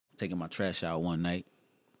taking my trash out one night.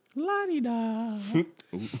 La-di-da. You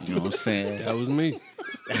know what I'm saying? That was me.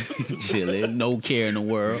 Chilling, no care in the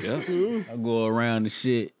world. Yeah. I go around the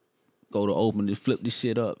shit, go to open it, flip the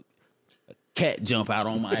shit up. A cat jump out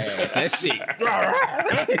on my ass. That shit.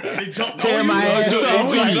 Tear my ass up.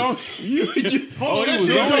 So you had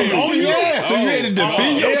to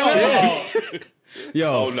defend yourself?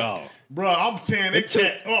 Yo. Oh, no. Bro, I'm tearing that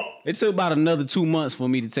cat up. It took about another 2 months for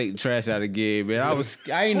me to take the trash out again, man.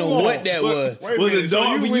 I ain't know what that was. Wait a Was minute. it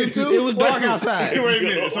dark for you too? It was dark outside. Wait a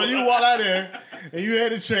minute. So you walk out there and you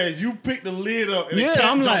had the trash. You picked the lid up and the Yeah, cat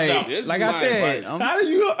I'm jumped like, out. This like is I my said, advice. I'm How did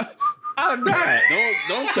you... I'd have died.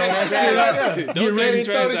 Don't take that the shit trash out. out. Get Don't ready take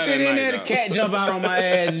to the throw trash the out shit at in night, there. The dog. cat jump out on my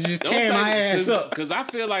ass and just tear my ass up. Because I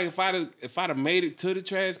feel like if I'd have made it to the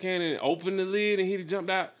trash can and opened the lid and he'd have jumped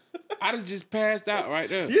out, I'd have just passed out right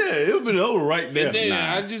there. Yeah, it would have been over right there. And then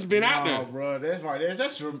I'd just been out Oh, there. bro, that's right.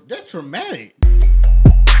 That's traumatic.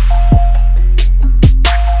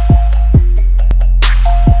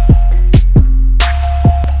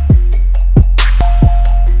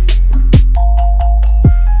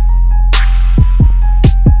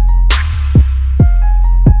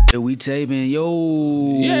 We taping,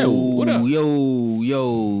 yo. Yeah, what up?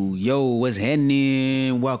 Yo, what's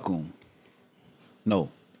happening? Welcome. No,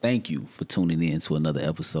 thank you for tuning in to another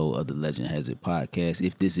episode of the Legend Has It podcast.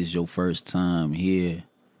 If this is your first time here,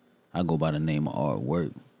 I go by the name of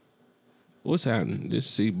Artwork. What's happening? This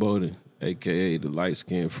is C. Bowden, a.k.a. the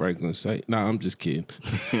light-skinned Franklin Saint. Nah, I'm just kidding.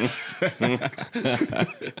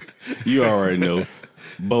 You already know.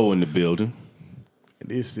 Bo in the building.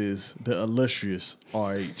 This is the illustrious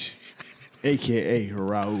RH, a.k.a.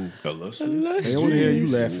 Raul. Illustrious. Hey, what the hell you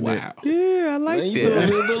laughing Wow. at? Yeah, I like You throw a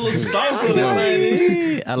little sauce on that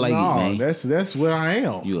thing. Yeah, I like No, it, man. that's what I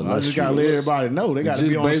am. You I just gotta let illustrious. everybody know. They gotta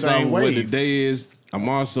Just be on the based same on what the wave. day is, I'm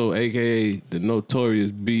also a.k.a. the notorious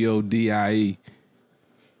B.O.D.I.E.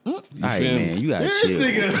 All right, man, you gotta This chill.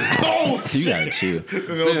 nigga, oh, You gotta chill.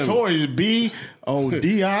 the notorious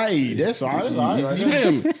B.O.D.I.E. That's all right. That's all right. You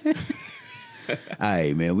feel me? All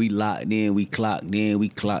right, man, we locked in, we clocked in, we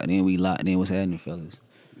clocked in, we locked in. What's happening, fellas?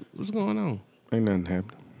 What's going on? Ain't nothing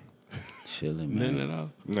happening. Chilling, Nothing man. at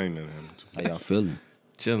all. Ain't nothing happening. How y'all feeling?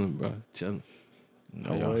 Chilling, bro. Chilling.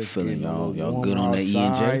 How y'all it's feeling? getting a Y'all little good warm on that E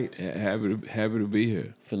and J? outside. Happy to be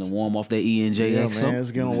here. Feeling warm off that E and J Yeah, XO? man,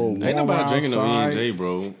 it's getting a little warm Ain't nobody drinking no outside. E&J,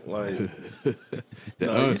 bro. Like, That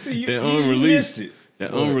unreleased.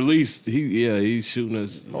 That unreleased. He's shooting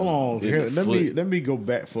us. Hold on, in here, the let me foot. let me go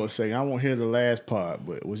back for a second. I won't hear the last part,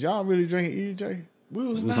 but was y'all really drinking E&J? we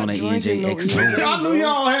was, was not on that drinking E&J XO. I knew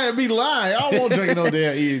y'all had to be lying. Y'all won't drink no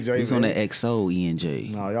damn E&J. He was on man. that XO E and J.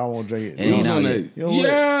 No, y'all won't drink it. It ain't Who's out on yet. that? You know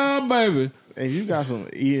Yeah, baby. If you got some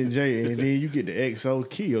E&J and then you get the XO,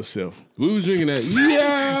 kill yourself. We was drinking that.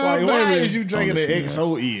 Yeah, Like, why baby. is you drinking the listen to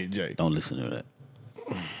XO E&J? Don't listen to that.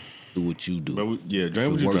 Do what you do. but we, yeah, If drink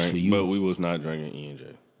it what you works drink, for you. but we was not drinking E&J.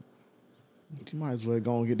 You might as well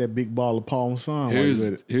go and get that big ball of Palm Sun while you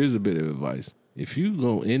at it. Here's a bit of advice. If you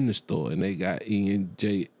go in the store and they got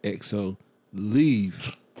E&J XO,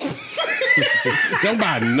 leave. Don't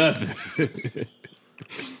buy nothing.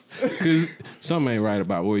 Because something ain't right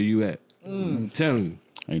about where you at. I'm telling you.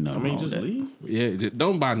 Ain't nothing wrong with that. leave. Yeah,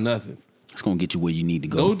 don't buy nothing. It's gonna get you where you need to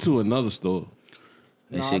Go go. to another store.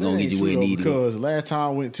 That shit gonna get you where you need to go. Because last time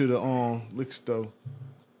I went to the liquor store,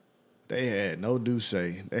 they had no Douce,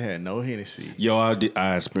 they had no Hennessy. Yo,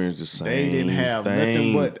 I experienced the same They didn't have thing.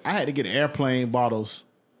 nothing but I had to get airplane bottles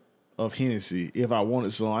of Hennessy if I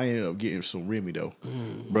wanted some. I ended up getting some Remy though.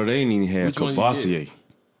 Bro, they didn't even have Which one you Cavassier.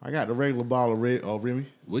 I got the regular bottle of Remy,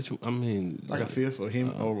 Which, I mean, like a fifth of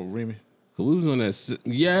him or Remy. we was on that.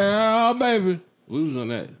 Yeah, baby. We was on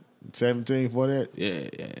that. 17 for that. Yeah.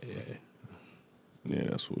 Yeah,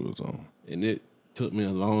 that's what it was on. And it took me a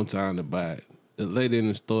long time to buy it. The lady in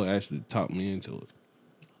the store actually talked me into it.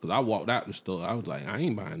 Because I walked out the store. I was like, I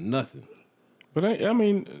ain't buying nothing. But I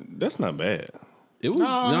mean, that's not bad. It was,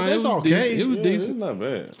 Nah, it that's was okay. decent. It was Yeah, decent. it's not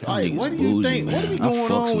bad. Like, niggas what do you bougie, think? What man. be I going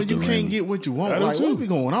fucks on when with you the can't Remy. get what you want? I do Like, too. what be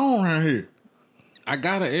going on around here? I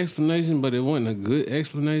got an explanation, but it wasn't a good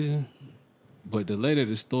explanation. But the lady at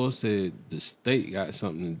the store said the state got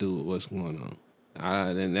something to do with what's going on.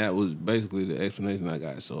 And that was basically the explanation I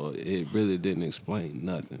got. So it really didn't explain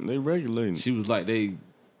nothing. They regulating. She was like,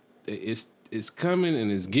 it's coming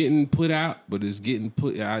and it's getting put out, but it's getting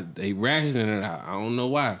put out. They rationing it out. I don't know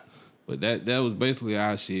why, but that was basically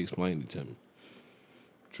how she explained it to me.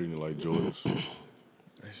 Treating it like Jordans.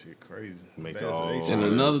 That shit crazy. Make That's- all- they And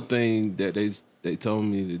tryna- another thing that they told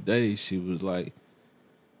me today, she was like,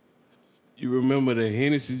 "You remember the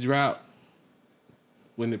Hennessy drought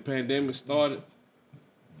when the pandemic started?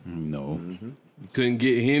 No. couldn't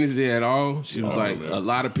get Hennessy at all. She was like, man. a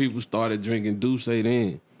lot of people started drinking Douce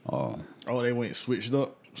then. Oh, they went switched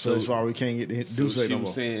up. So that's why we can't get the So Douce she no was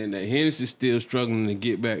more. saying that Hennessy's still struggling to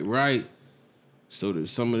get back right. So that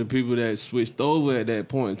some of the people that switched over at that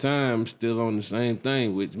point in time still on the same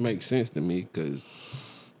thing, which makes sense to me because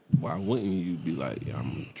why wouldn't you be like, I'm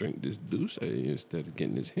gonna drink this Douce instead of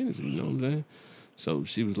getting this Hennessy? You know what I'm saying? So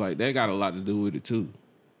she was like, that got a lot to do with it too.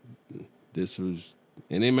 This was,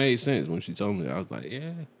 and it made sense when she told me. I was like,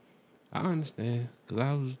 yeah, I understand,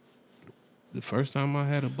 because the first time I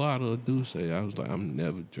had a bottle of Douce, I was like, I'm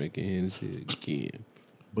never drinking Hennessy again.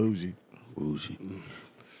 Bougie. bougie.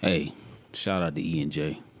 Hey, shout out to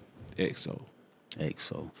E&J. XO.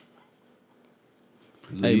 XO.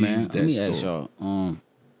 Hey Leave man, that let me store. ask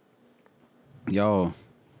y'all,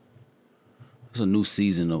 it's a new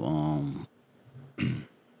season of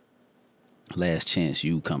Last Chance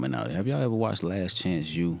U coming out. Have y'all ever watched Last Chance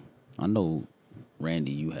U? I know,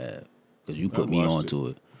 Randy, you have, because you put I me watched onto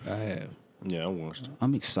it. I have. Yeah, I watched it.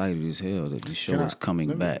 I'm excited as hell that the show is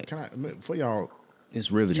coming back. Can I, for y'all,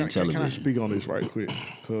 It's riveting can I television. speak on this right quick?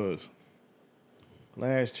 Because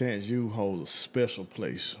Last Chance U holds a special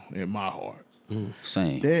place in my heart.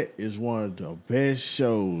 Same. That is one of the best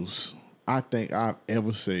shows I think I've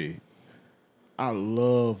ever seen. I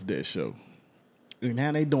love that show. And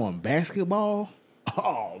now they doing basketball.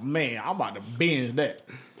 Oh man, I'm about to binge that.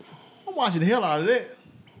 I'm watching the hell out of that.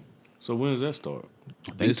 So when does that start?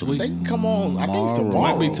 This week. They can come on. I think it's Tomorrow.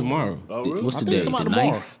 tomorrow. Might be tomorrow. Oh, really? What's I the think day? it come out The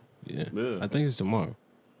tomorrow. 9th? Yeah. Yeah. I think it's tomorrow.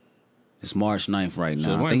 It's March 9th right So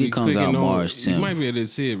now. I might think be it comes out clicking on- March You 10th. might be able to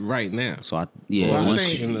see it right now. So Well, I once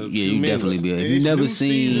think- in a you few definitely minutes. be. If And you this never new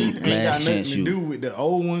seen season ain't got Last nothing Chance to U, do with the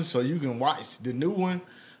old one, so you can watch the new one.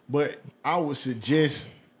 But I would suggest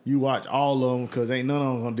you watch all of them because ain't none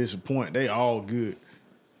of them gonna disappoint. They all good.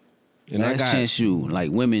 And I Last got Chance U,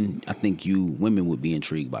 like women, I think women would be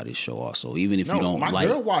intrigued by this show also. Even if No, you don't my like,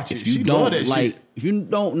 girl watch it. if you She don't love that like, shit. if you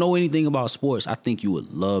don't know anything about sports, I think you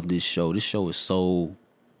would love this show. This show is so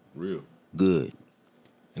Real. good.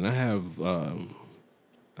 And I have,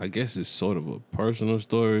 I guess it's sort of a personal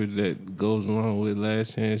story that goes along with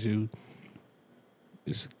Last Chance U.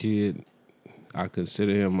 It's a kid, I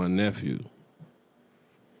consider him my nephew.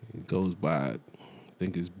 He goes by, I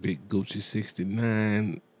think it's Big Gucci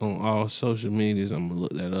 69 on all social medias. I'm gonna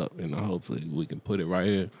look that up and hopefully we can put it right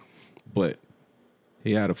here. But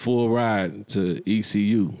he had a full ride to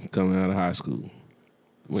ECU coming out of high school.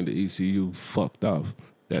 When the ECU fucked off,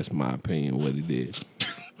 that's my opinion what he did.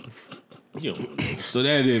 You know, So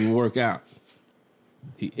that didn't work out.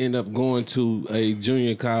 He ended up going to a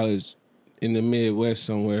junior college in the Midwest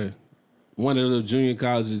somewhere. One of the junior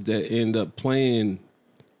colleges that ended up playing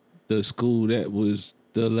the school that was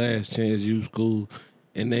the Last Chance U school.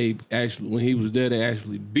 And they actually, when he was there, they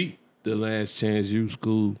actually beat the Last Chance U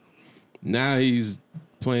school. Now he's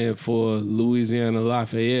playing for Louisiana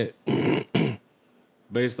Lafayette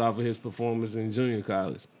based off of his performance in junior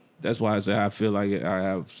college. That's why I say I feel like I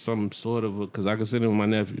have some sort of because I consider him my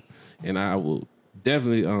nephew, and I will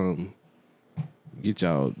definitely get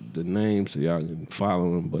y'all the name so y'all can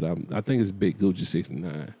follow him. But I think it's Big Gucci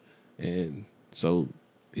 69, and so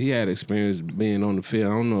he had experience being on the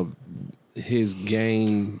field. I don't know if his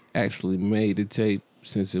game actually made the tape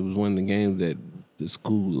since it was one of the games that the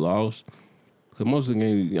school lost. Because most of the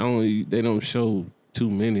games they don't show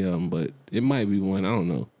too many of them, but it might be one. I don't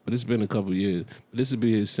know. But it's been a couple years. But this will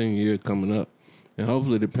be his senior year coming up. And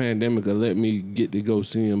hopefully the pandemic will let me get to go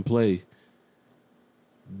see him play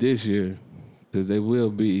this year because they will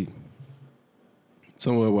be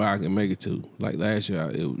somewhere where I can make it to. Like last year,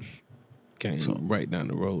 it was came right down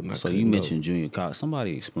the road. And I So you couldn't go. mentioned junior college.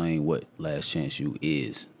 Somebody explain what Last Chance U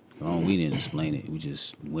is. We didn't explain it. We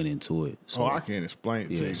just went into it. So Oh, I can't explain it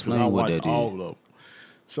to Yeah, you. 'Cause explain I what watched that all is. of them.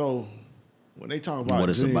 So when they talk What about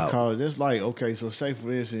it's junior about. college, it's like, okay, so say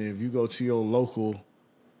for instance, if you go to your local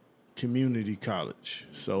community college.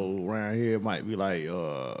 So around here it might be like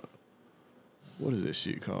what is this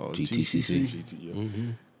shit called? GTCC.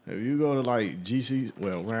 If you go to like GC,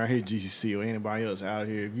 well, around here GCC or anybody else out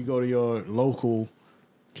here, if you go to your local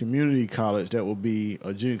community college, that would be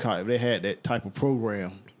a junior college. If they had that type of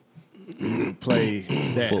program, you could play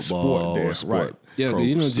that football sport there, or sport. right? Yeah, Pro-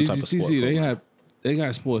 you know some type of sport GCC program. they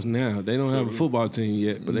got sports now. They don't have a football team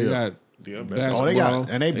yet, but they Yeah. got Yeah, basketball. Oh, they got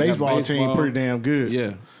and they got baseball team baseball. pretty damn good.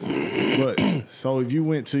 Yeah, But so if you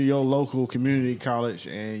went to your local community college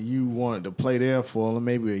and you wanted to play there for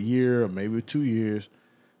maybe a year or maybe 2 years,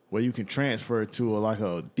 where you can transfer to like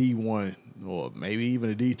a D1 or maybe even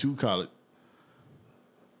a D2 college.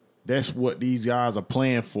 That's what these guys are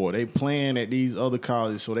playing for. They playing at these other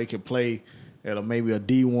colleges so they can play at maybe a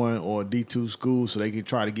D1 or a D2 school so they can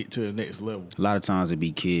try to get to the next level. A lot of times it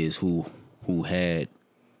be kids who had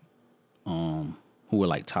who were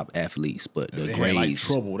like top athletes, but their They grades, had like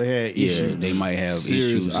trouble. They had yeah, issues. they might have Serious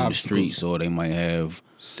issues in the obstacles. streets, or they might have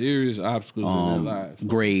Serious obstacles in their lives.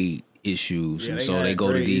 grade issues, Yeah, and so got they go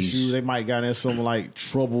to grade these. issues. They might got in some like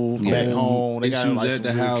trouble Yeah. back home. They got in Issues like at some the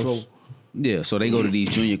real house. trouble. Yeah, so they go to these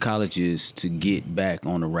junior colleges to get back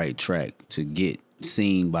on the right track, to get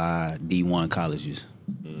seen by D1 colleges.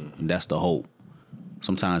 And that's the hope.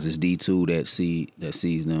 Sometimes it's D2 that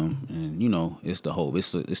sees them, and you know it's the hope.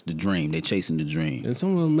 It's the dream. They chasing the dream. And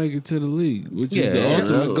some of them make it to the league, which Yeah, is the yeah,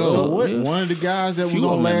 ultimate yeah. goal. What? yeah. One of the guys that was Few of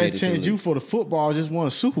on them made Last it to Chance the You league. for the football just won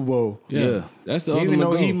a Super Bowl. Yeah. That's the Even ultimate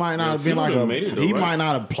though goal. he might not have been few of like them made it though, he right? might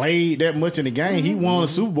not have played that much in the game. He won a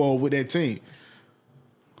Super Bowl with that team.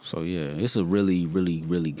 So yeah, it's a really, really,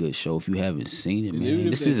 really good show. If you haven't seen it, And even man,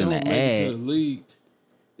 if this they isn't don't an make it to ad, the league,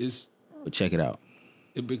 but check it out.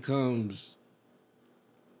 it becomes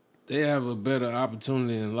they have a better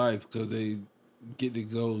opportunity in life because they get to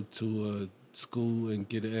go to a school and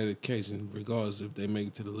get an education, regardless if they make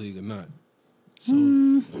it to the league or not. So,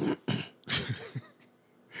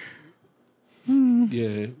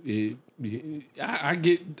 I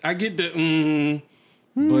get the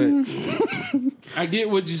but I get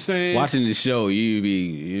what you're saying. Watching the show, them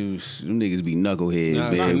niggas be knuckleheads,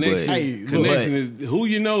 Nah, man. connection, But, Hey, connection is who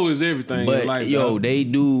you know is everything. but in life, yo, dog. they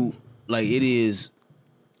do like it is.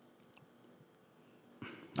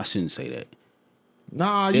 I shouldn't say that.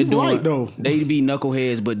 Nah, They're you right though. They be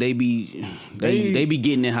knuckleheads, but they be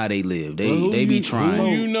getting it how they live. Well, who They be you- trying. Who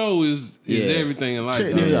you know is Yeah. everything in life.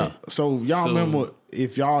 Check dog. this Yeah. out. So y'all So- remember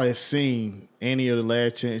if y'all had seen any of the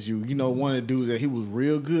Last Chance You know one of the dudes that he was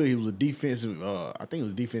real good. He was a defensive. I think it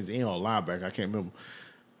was defensive end or linebacker. I can't remember.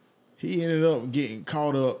 He ended up getting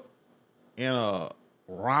caught up in a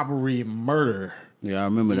robbery murder. Yeah, I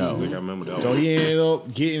remember that I think I one. remember that So one. he ended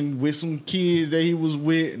up getting with some kids that he was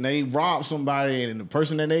with, and they robbed somebody, and the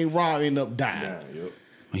person that they robbed ended up dying. Yeah, yep.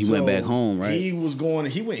 He went back home, right? He was going.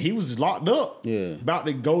 He was locked up. Yeah. about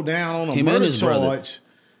to go down on a Him and murder his brother. charge.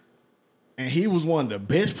 And he was one of the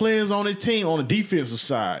best players on his team on the defensive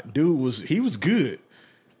side. Dude was good.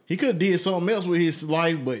 He could have did something else with his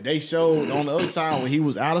life, but they showed on the other side when he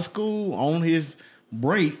was out of school on his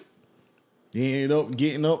break, he ended up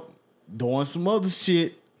getting up, doing some other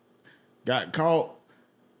shit, got caught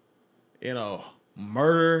in a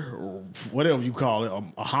murder, or whatever you call it,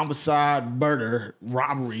 a homicide, murder,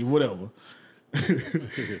 robbery, whatever.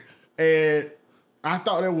 And I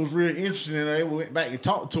thought that was real interesting. And they went back and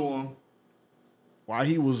talked to him while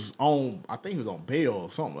he was on, I think he was on bail or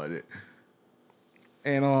something like that.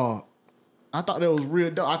 And I thought that was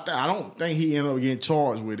real dope. I don't think he ended up getting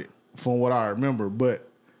charged with it from what I remember, but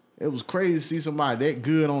it was crazy to see somebody that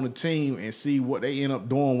good on the team and see what they end up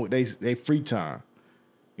doing with their free time.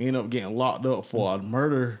 End up getting locked up for a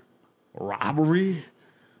murder, robbery.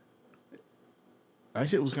 That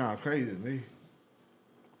shit was kind of crazy to me.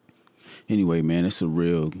 Anyway, man, it's a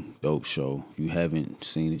real dope show. If you haven't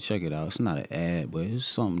seen it, check it out. It's not an ad, but it's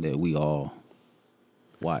something that we all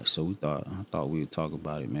watch. So I thought we would talk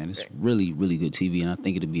about it, man. It's really, really good TV, and I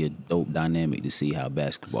think it'll be a dope dynamic to see how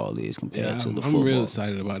basketball is compared Yeah, to the I'm football. real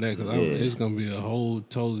excited about that because Yeah. it's gonna be a whole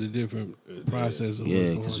totally different process of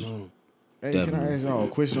Yeah, what's 'cause- going on. Hey, Definitely. can I ask y'all a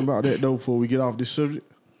question about that though before we get off this subject?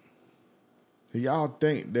 Do y'all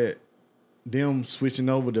think that them switching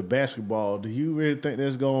over to basketball, do you really think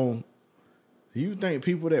that's going? Do you think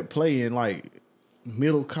people that play in like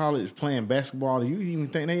middle college playing basketball, do you even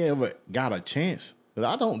think they ever got a chance? 'Cause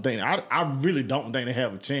I don't think I really don't think they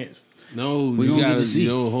have a chance. No, We you gonna get gotta to see.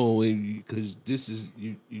 know whole way because this is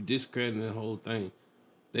you discrediting the whole thing.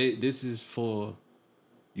 This is for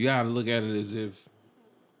you gotta look at it as if,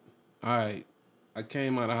 all right, I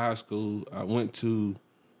came out of high school, I went to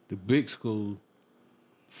the big school,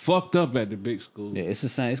 fucked up at the big school. Yeah, it's the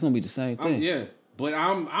same. It's gonna be the same thing. Yeah, but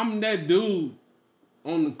I'm that dude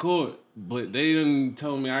on the court, but they done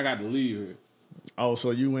told me I got to leave here. Oh, so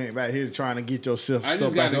you went back here trying to get yourself I stuff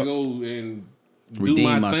just got back to up? go and do Redeem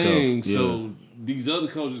my myself, thing, yeah. so these other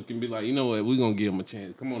coaches can be like, you know what, we're gonna give them a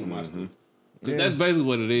chance. Come on to my school, because Yeah. that's basically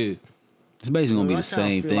what it is. It's basically gonna be I the kinda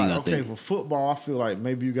same feel thing. like, I okay, think. for football, I feel like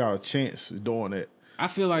maybe you got a chance doing that. I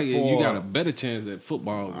feel like you For- got a better chance at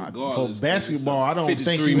football. Regardless, for basketball, I don't think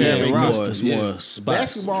 53 you man have a roster. It's Yeah. more spots.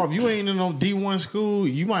 Basketball, if you ain't in no D1 school,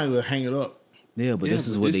 you might as well hang it up. Yeah, but Yeah, this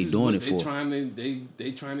is but what they doing it they for.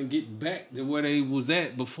 They trying to get back to where they was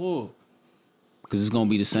at before. Because it's gonna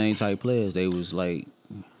be the same type players. They was like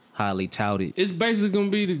highly touted. It's basically gonna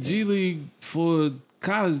be the G League for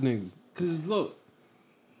college niggas. Cause look,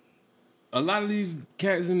 a lot of these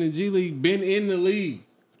cats in the G League been in the league.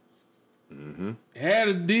 Had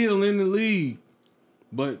a deal in the league.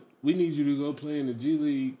 But we need you to go play in the G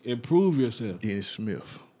League and prove yourself. Dennis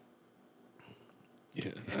Smith.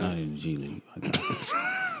 Yeah. It's not in the G League. I got it.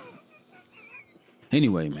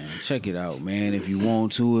 Anyway, man, check it out, man. If you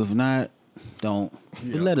want to, if not, don't.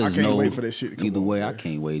 Yeah, But let us I can't know. wait for that shit to come Either on, way, man. I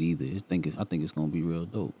can't wait either. I think it's gonna be real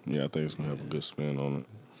dope. Yeah, I think it's gonna have a good spin on it.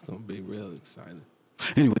 It's gonna be real exciting.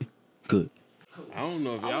 Anyway, good. I don't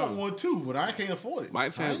know if I want y'all. one too, but I can't afford it.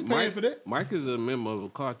 Mike, I ain't paying for that. Mike is a member of a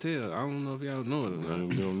cartel. I don't know if y'all know it or I'm not, gonna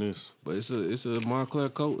be on this. but it's a Montclair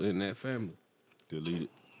coat in that family. Delete it.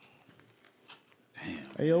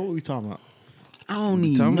 Hey, yo, what we talking about? I don't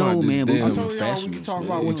even talking about know, this man. But damn- I we told y'all we professionals, can talk man.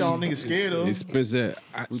 about what y'all niggas scared of. Expensive.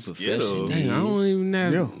 We professionals. Dang, I don't even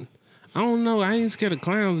have. Yeah. I don't know. I ain't scared of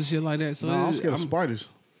clowns and shit like that. So No, I'm scared of spiders.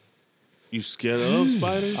 You scared of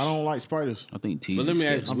spiders? I don't like spiders. I think T. But let me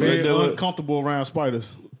ask I'm you, very do it. uncomfortable around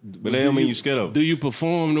spiders. But that don't mean you scared of. do you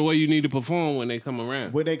perform the way you need to perform when they come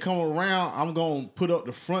around? When they come around, I'm gonna put up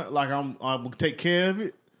the front like I'm gonna take care of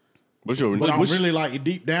it. What's your But I'm what's, really like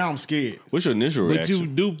deep down, I'm scared. what's your initial But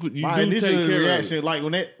reaction? you My do initial take care reaction, of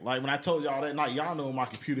it. like when I told y'all that night, y'all know my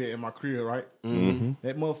computer in my crib, right? Mm-hmm.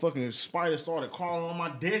 That motherfucking spider started crawling on my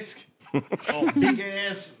desk. Oh, big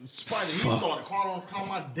ass spider. He started crawling on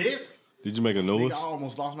my desk. Did you make a Nigga, noise? I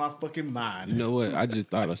almost lost my fucking mind. You know what? I just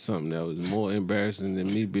thought of something that was more embarrassing than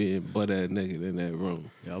me being butt-ass naked in that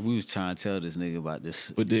room. Yeah, we was trying to tell this nigga about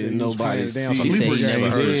this. But said didn't he was nobody playing the damn see sleeper me. game. Never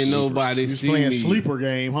heard of Didn't sleepers. nobody You was see playing me. sleeper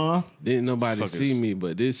game, huh? Didn't nobody Fuckers. see me,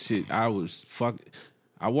 but this shit, I was fucking.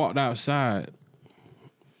 I walked outside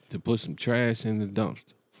to put some trash in the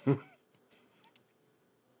dumpster.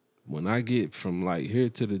 When I get from like here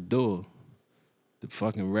to the door, the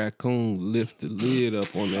fucking raccoon lift the lid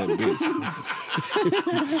up on that bitch.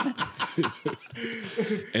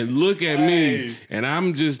 And look at me, and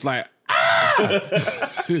I'm just like,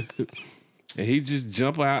 ah! And he just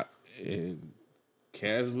jump out and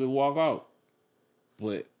casually walk out.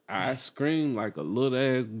 But I screamed like a little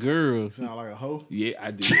ass girl. Sound like a hoe. Yeah,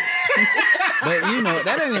 I did. But you know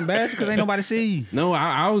that ain't embarrassing because ain't nobody see you. No,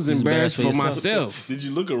 I was embarrassed embarrassed for for myself. Did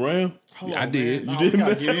you look around? Hold I on, did. Man. You We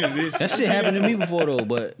gotta get into this. That shit happened to me before though,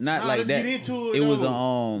 but not Nah, like let's that. get into it, was a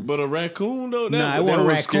though. But a raccoon though? That, Nah, it that wasn't a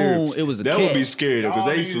was raccoon, scary. it was a That cat. would be scary though, because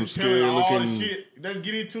Y'all they niggas some telling scary all the looking. shit. Let's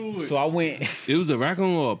get into it. So I went. It was a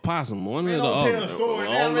raccoon or a possum, one Man, of the don't tell the other. story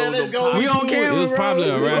I now, don't man. know Let's the go. pop- We on into camera, It was bro. probably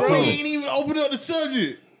a We raccoon. ain't even opened up the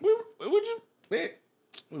subject. Would you? Man,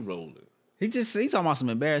 we rolling. He talking about some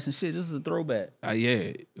embarrassing shit. This is a throwback.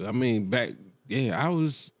 Yeah, I mean back. Yeah, I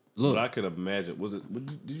was. Look, But I could imagine. Was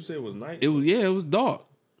it? Did you say it was night? it was. Yeah, it was dark.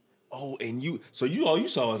 Oh, and you. So all you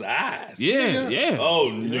saw was eyes. Yeah, yeah. Oh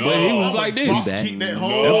no! But he was like Drop this. kick that That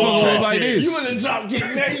whole fucker trash was like can. this. You was a drop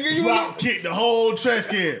kick. You Drop kick the whole trash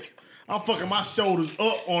can. I'm fucking my shoulders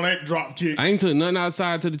up on that drop kick. I ain't took nothing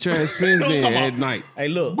outside to the trash since I'm then talking at about- night. Hey,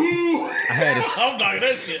 look, I'm like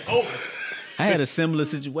that shit over. I had a similar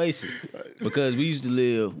situation because we used to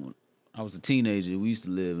live. When I was a teenager. We used to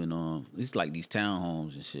live in it's like these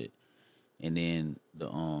townhomes and shit, and then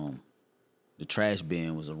the trash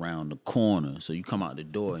bin was around the corner. So you come out the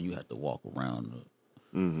door and you have to walk around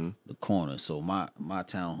the corner. So my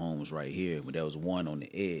townhome was right here, but there was one on the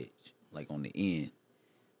edge, like on the end.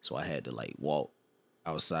 So I had to like walk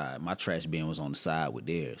outside. My trash bin was on the side with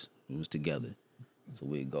theirs. It was together. So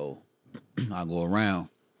we'd go. I go around,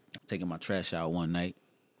 taking my trash out one night.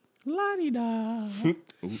 La-di-da. You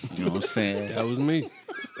know what I'm saying? That was me.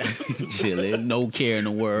 Chilling, no care in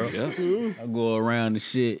the world. Yeah. I go around the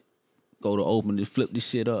shit, go to open it, flip the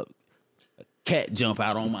shit up. A cat jump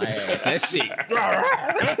out on my ass. That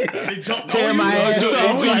shit. He jumped Tear on my you. ass Oh,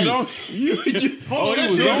 up. he jumped on- Hold on, that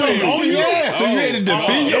was shit on jumped you. on you. Yeah. So you had to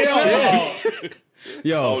defend yourself?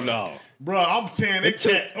 Yo, Oh no! Bro, I'm tearing that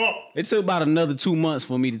cat up. it took about another 2 months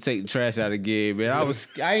for me to take the trash out again, man.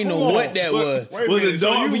 I ain't know Hold on. what that was. Wait a Was it minute.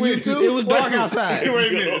 dark So for you went- too? It was dark outside.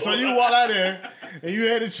 Wait a minute. So you walked out there and you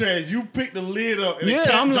had the trash. You picked the lid up and the Yeah,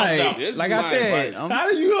 cat I'm jumped like, out. This like is I my said, advice. I'm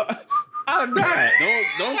How do you? I'd die.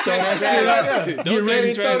 Don't take that shit out. Don't get ready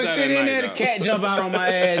take to throw the trash out shit at in night, there. The dog. cat jump out on my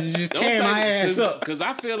ass and just tear my ass up. Because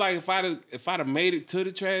I feel like if I'd have made it to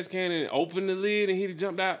the trash can and opened the lid and he'd have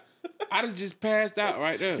jumped out, I'd have just passed out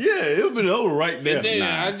right there. Yeah, it would been over right there. And then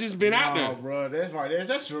I'd just been out Oh, there. bro, that's right.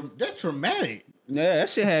 That's traumatic. Yeah, that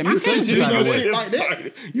shit had me can't feeling do some type no of way. shit like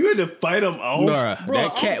that. You had to fight them off. Bruh, Bro,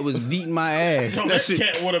 that cat was beating my ass. Yo, That that shit,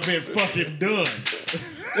 cat would have been fucking done.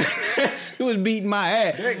 it was beating my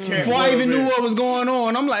ass. That cat Before I would've even knew been- what was going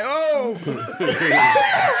on, I'm like, oh.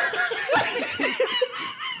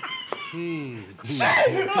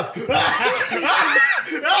 That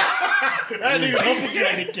nigga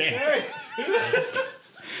uppercut cat.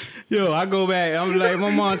 Yo, I go back. I'm like, my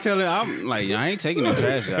mom telling. I'm like, I ain't taking the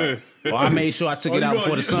trash out. Well, I made sure I took it out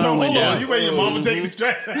before the sun went down. You made your mama take the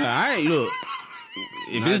trash out. I ain't look.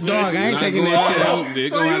 If it's dark, I ain't taking that shit out. They're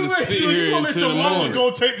gonna have to sit here let until your the mama morning.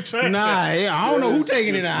 go take the trash out. Nah, I don't know who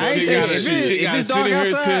taking it out. I ain't She taking gotta, it. she If gotta it's sit dark in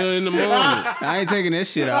here outside, till in the morning. I ain't taking that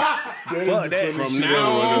shit out. Fuck that. From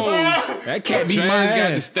now on, That cat beat my trash got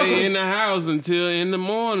to ass. stay in the house until in the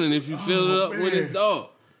morning if you fill it up when it's dark.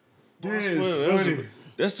 That's funny.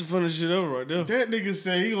 That's the funniest shit ever right there. That nigga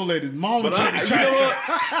said he gonna let his mama But take the you trash know out.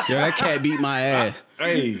 what? Yeah, that cat beat my ass.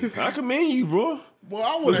 Hey, I commend you, bro. Well,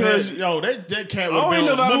 I would have Because- had, yo, that cat I would don't have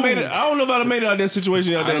know if been I'd on have the made it. move. I don't know if I'd have made it out of that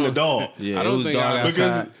situation out there in the dog. Yeah, I it don't was think dark I-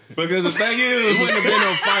 outside. Because the thing It is, wouldn't have been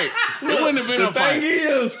no fight. It wouldn't have been the no fight. thing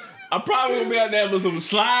is, I probably would be out there with some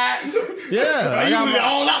slides. Yeah, I You got went my,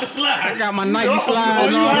 all out the slide. I got my Nike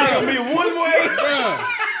slides You on. had me one way.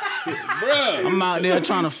 Bruh. I'm out there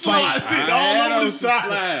trying to Slide fight. sitting I all had over the on some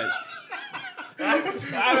side.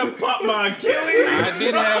 slides. I done popped my Achilles. I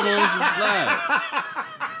did have on some slides.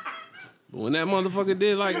 But when that motherfucker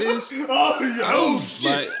did like this, Oh, yo,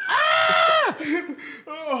 like,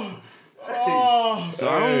 so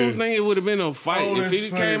I don't think it would have been no fight. Oh, if that's he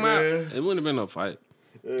funny, came out, man. it wouldn't have been no fight.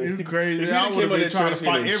 you crazy. If I you would have came out been that trying to trash can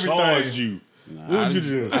fight and charged everything. you. What would you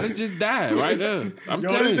do? I'd have just died right there. I'm Yo,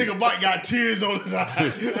 telling this you. nigga Mike got tears on his eyes.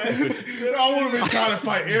 I would have been trying to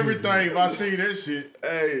fight everything if I seen that shit.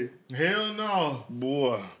 Hey, Hell no.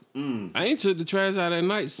 boy. I ain't took the trash out at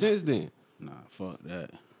night since then. Nah, fuck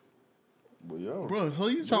that. Boy, yo. Bro, so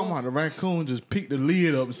you talking about the raccoon just picked the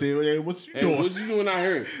lid up and said, hey, what you Hey, doing? what you doing out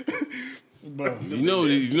here? Bro, You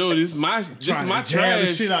know this my trying my to jam the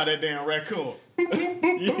trash. shit out of that damn raccoon.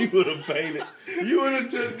 You would have painted. You would have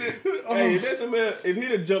took it. Hey, if that's a man, if he'd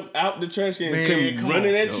have jumped out the trash can Man, and come come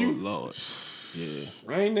running on. at Oh you, Lord,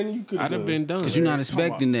 ain't nothing you could I'd have been done. Cause you're not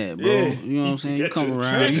expecting that, bro. Yeah. You know what I'm saying? You Get come your around,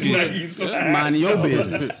 trash you can just out, you minding your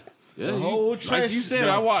business. Yeah, The you- whole like trash- you said, the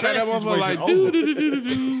I walked out that trash motherfucker like situation do do do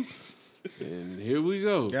do do, and here we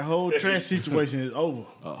go. That whole trash situation is over.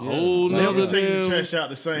 A whole Never nother taking the damn. trash out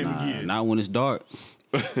the same again. Not when it's dark.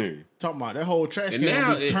 Talking about that whole trash And can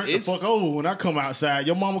now be turned the it's- fuck over when I come outside.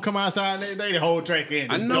 Your mama come outside next day, the whole trash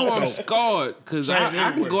can. I just know dumped I'm over. scarred because Trash I can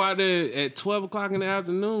everywhere. go out there at 12 o'clock in the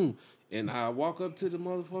afternoon and I walk up to the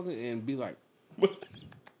motherfucker and be like,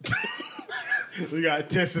 We gotta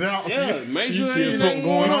test it out. yeah, make You sure see ain't something nothing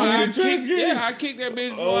going on. in the trash can? I kicked that bitch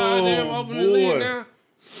before I damn open the lid now.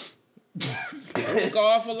 I'm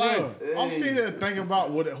scarred for life. I'm sitting there thinking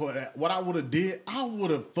about what I would have did. I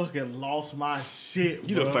would have fucking lost my shit.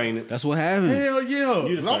 you'd bro. have fainted. That's what happened. Hell yeah.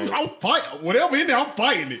 You'd have I'm fighting. Whatever in there, I'm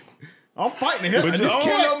fighting it. I'm fighting the hell. But This I don't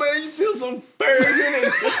cat. know, man. You feel some third in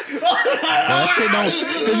it. That shit don't.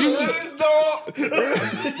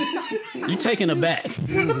 Cause you taking it back.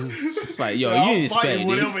 Like, yo, you I'm didn't expect fighting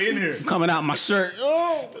whatever it. in here. Coming out my shirt.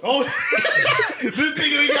 Oh, Oh, this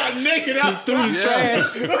nigga done got naked outside. trash.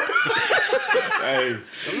 Hey,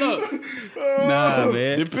 Look, Nah,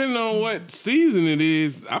 man. depending on what season it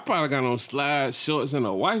is, I probably got on slide shorts and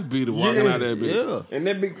a wife beater walking out that bitch. Yeah. and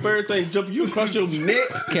that big fur thing jumping you across your neck.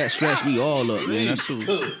 Cat scratched me all up, man. That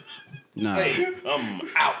shit. Nah, I'm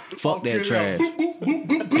out. fuck that trash.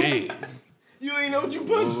 Damn. You ain't know what you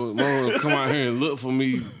punched. Mama come out here and look for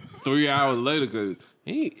me 3 hours later because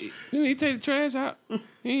he take the trash out.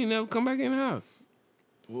 He ain't never come back in the house.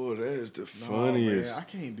 Boy, that is the Oh, funniest. man, I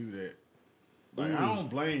can't do that. Like, I don't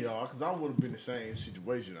blame y'all because I would have been in the same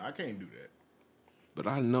situation. I can't do that. But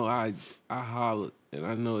I know I hollered, and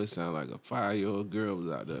I know it sounded like a 5-year-old girl was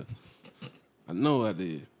out there. I know I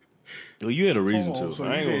did. Well, you had a reason Oh, to. so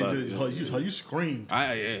I ain't you gonna lie. did just, you screamed.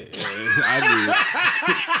 I did. I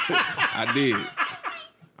did.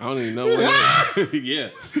 I don't even know where that, yeah.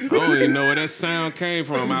 I don't even know where that sound came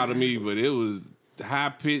from out of me, but it was high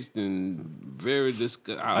pitched and very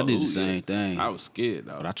disgusting. I did the same thing. I was scared,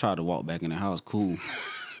 But though. I tried to walk back in the house cool.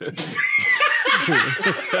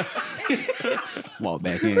 Walk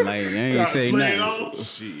back in like I ain't say Play it nothing. off.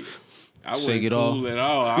 Shit. I Shake wasn't it cool off. at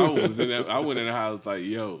all. I went in the house like,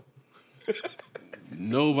 yo,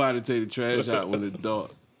 nobody take the trash out when it's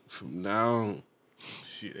dark. From now on.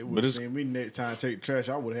 Shit, they would have it's- seen me next time take the trash.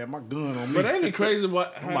 I would have had my gun on me. But ain't it crazy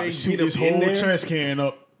what I'm how about they to shoot get this up in whole there? trash can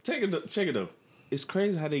up. Check it though. It's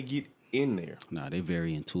crazy how they get in there. Nah, they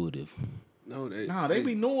very intuitive. No, Nah, they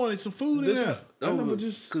be knowing there's some food in there. I know, No, but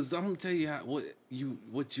just because I'm gonna tell you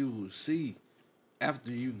what you will see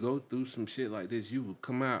after you go through some shit like this. You will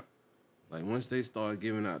come out like once they start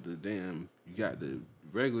giving out the damn. You got the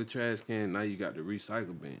regular trash can. Now you got the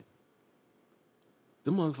recycle bin.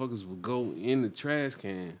 them motherfuckers would go in the trash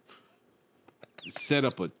can, set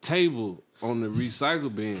up a table on the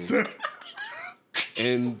recycle bin,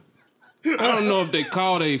 and I don't know if they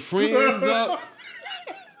call their friends up,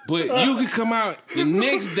 but you could come out the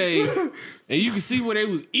next day and you could see where they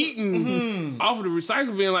was eating off of the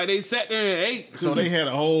recycle bin, like they sat there and ate. So they had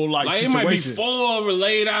a whole like Like situation. it might be 4 of them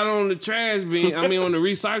laid out on the trash bin. I mean, on the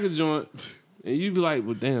recycle joint. And you be like,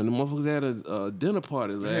 well, damn, the motherfuckers had a dinner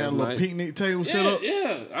party last They had a little night. picnic table set up.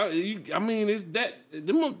 Yeah. I mean, it's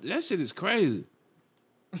that shit is crazy.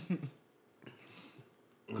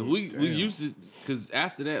 Cause we used to, cause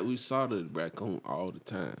after that we saw the raccoon all the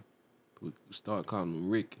time. We started calling him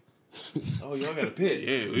Ricky. Oh, y'all got a pet.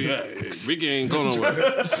 Yeah, we got Ricky ain't going nowhere.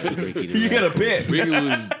 You got a pet.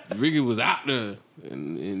 Ricky was out there,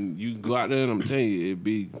 and you go out there, and I'm telling you, it'd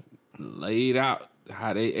be laid out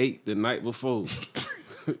how they ate the night before,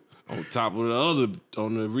 on top of the other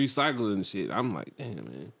on the recycling shit. I'm like, damn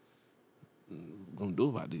man, what gonna do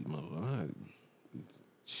about these motherfuckers?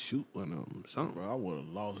 Shoot one of them, something. Bro, I would have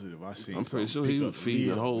lost it if I seen. I'm pretty sure something he pick would up feed the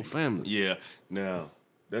lid whole on me. family. Yeah. Now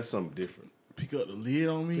that's something different. Pick up the lid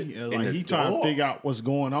on me, and In like the he trying door. to figure out what's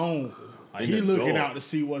going on. Like In he the looking door. out to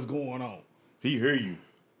see what's going on. He hear you.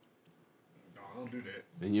 No, don't do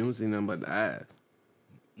that. And you don't see nothing but the eyes.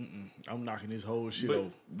 I'm knocking this whole shit But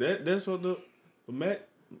over. that's what but Matt,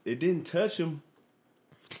 it didn't touch him.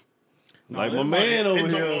 No, Like that my man over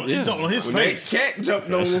it here. It jumped on his When face. that cat jumped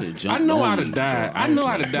on That him. shit I jumped know on I'd me, have died. bro. I know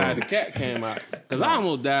I'd have died. The cat came out because I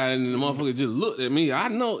almost died, and the motherfucker just looked at me. I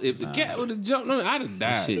know if the cat would have jumped on me, I'd have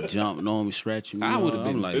That died. shit jumped on me, scratching me. I would have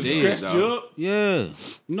I'm been like, It dead, scratched you dog. up. yeah.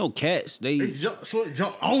 You know, cats, So it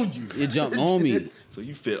jumped on you. it jumped on me. So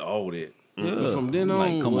you fit all that. Yeah. From then I'm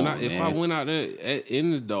on, like, come on, if I man. went out there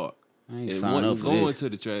in the dark I ain't and sign wasn't up for going this. to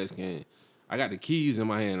the trash can, I got the keys in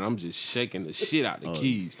my hand. And I'm just shaking the shit out Oh. the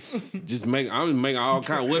keys. I'm making all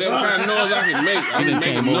kind, whatever kind of noise I can make. I'm He done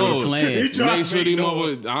making came over noise. playing. He trying Make to sure make these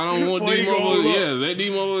noise. motherfuckers. I don't want Before these he go motherfuckers. up. Yeah, let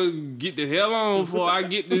these motherfuckers get the hell on before I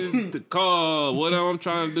get the car. Whatever I'm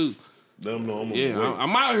trying to do. Let them know I'm on Yeah, the way.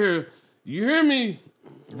 I'm out here. You hear me?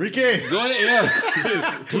 Ricky. Go ahead.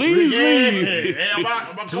 Yeah. Please leave. Hey, I'm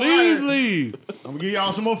about to Please come out. leave. I'm gonna give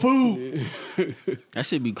y'all some more food. That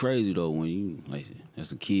should be crazy though when you like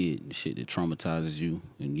as a kid, the shit that traumatizes you,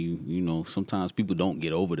 and you know sometimes people don't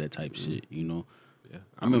get over that type of shit. You know,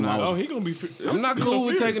 I remember when I was Oh, he gonna be. I'm not cool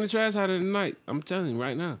with taking the trash out at night. I'm telling you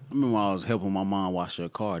right now. I remember when I was helping my mom wash her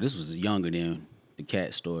car. This was younger than the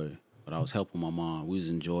cat story, but I was helping my mom. We was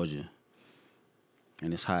in Georgia,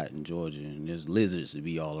 and it's hot in Georgia, and there's lizards to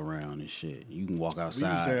be all around and shit. You can walk We used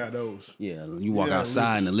outside. to have those. Yeah, you walk Yeah,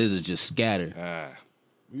 outside and the lizards just scatter.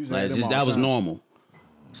 We used to Like have them just, all that the was time. normal.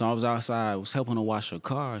 So I was outside, I was helping her wash her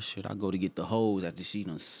car. Shit, I go to get the hose after she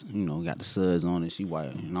done, got the suds on it. She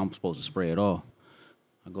white, and I'm supposed to spray it off.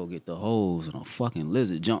 I go get the hose, and a fucking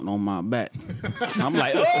lizard jumped on my back. I'm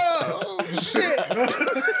like, oh shit!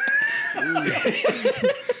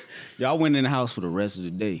 Y'all went in the house for the rest of the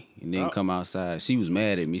day, and then come outside. She was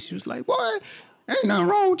mad at me. She was like, "Boy, ain't nothing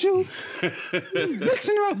wrong with you. You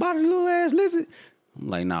mixing her up by the little ass lizard." I'm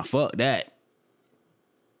like, "Nah, fuck that."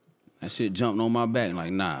 That shit jumped on my back.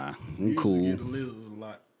 Like, nah, We I'm used cool. to get the lizards a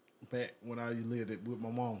lot back when I lived with my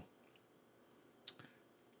mom.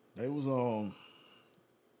 They was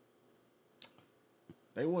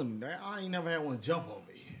they wouldn't. I ain't never had one jump on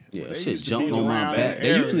me. Yeah, But that they shit used to jumped be on my around back. that They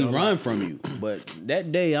area usually a lot. run from you, but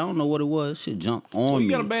that day, I don't know what it was. Shit jumped on You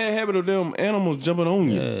me. got a bad habit of them animals jumping on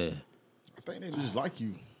you. Yeah, I think they just like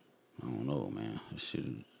you. I don't know, man. That shit.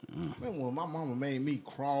 Remember when my mama made me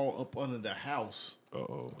crawl up under the house?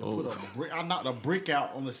 Oh, Put a brick. I knocked a brick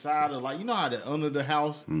out on the side of you know how the under the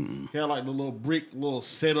house had like the little brick, little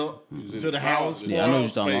setup to the house. Yeah, I know what you're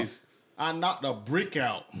part. talking about. I knocked a brick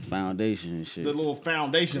out, Foundation and shit. the little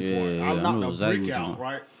foundation Yeah, part. yeah, I I knocked know a exactly brick what you're out, talking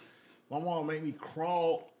right? My mom made me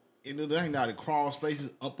crawl into the crawl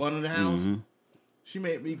spaces up under the house. Mm-hmm. She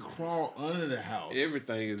made me crawl under the house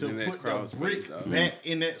Everything is to in that put crowd the space, brick dog. back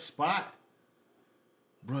in that spot.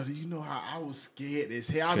 Brother, you know how I was scared as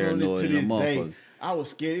hell. I know Paranoid this to in a this day. motherfucker. I was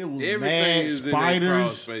scared. It was Everything mad is in that crowd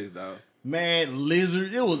spiders, space, dog. mad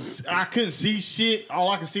lizards. It was I couldn't see shit. All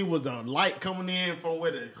I could see was the light coming in from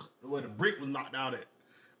where the brick was knocked out at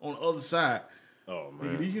on the other side. oh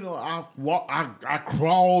Nigga, man. you know, I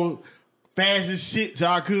crawled fast as shit till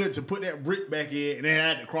I could to put that brick back in, and then I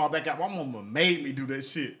had to crawl back out. My mama made me do that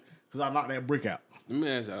shit because I knocked that brick out. Let me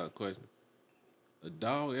ask y'all a question. A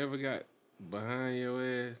dog ever got behind your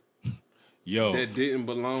ass Yo, that didn't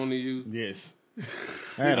belong to you? Yes.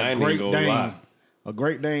 I had I a ain't Great even gonna Dane. lie. A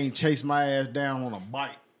Great Dane chased my ass down on a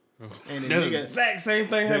bike. And the That's the nigga, exact same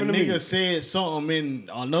thing the happened to me. nigga said something in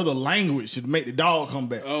another language to make the dog come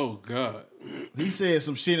back. Oh God. He said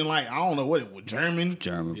some shit in like, I don't know what it was, German.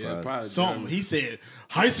 German, Yeah, probably Something. German. He said,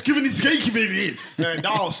 "Heißgewinn is gatekeeping." And the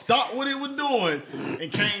dog stopped what it was doing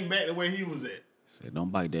and came back the way he was at. Said,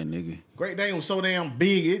 don't bite that nigga. Great Dane was so damn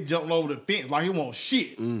big, it jumped over the fence like he won't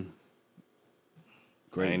shit. I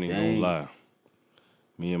Great ain't even Dane. gonna lie.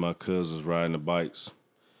 Me and my cousins riding the bikes.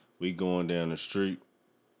 We going down the street.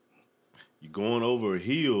 You going over a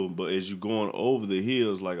hill, but as you going over the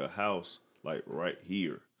hill, it's like a house, like right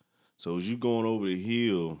here. So as you going over the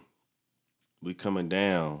hill, we coming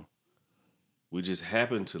down. We just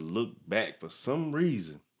happen to look back for some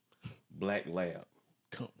reason. Black Lab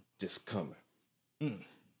Come. just coming.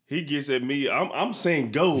 He gets at me. I'm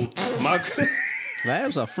saying go. My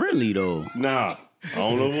Labs are friendly though. Nah, I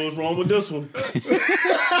don't know what's wrong with this one.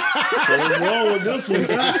 So what's wrong with this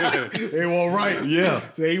one? They won't right. Yeah.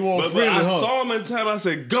 He won't But friendly, I huh? saw him in time. I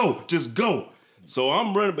said, go, just go. So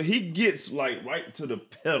I'm running, but he gets like right to the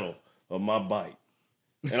pedal of my bike.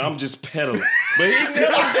 And I'm just pedaling. But he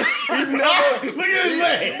never Look at his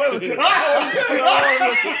leg.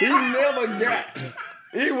 he never got.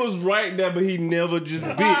 He was right there, but he never just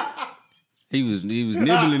bit. He was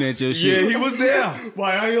nibbling at your shit. Yeah, he was there.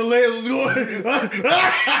 Why, how your legs was going?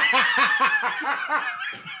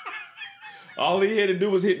 All he had to do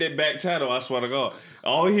was hit that back tie, though, I swear to God.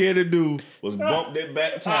 All he had to do was bump that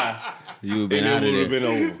back tie, You would have and been out it of would have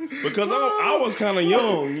there. been over. Because I was kind of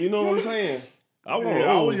young, you know what I'm saying? I was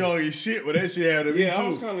Yeah, I was young as shit, but that shit happened to me Yeah, I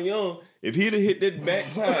was too. kind of young. If he'd have hit that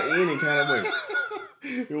back tie any kind of way,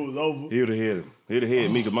 It was over. he would have hit him. He'd have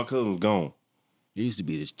hit me because my cousin's gone. There used to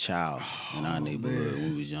be this child in our neighborhood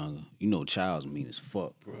when we was younger. You know, child's mean as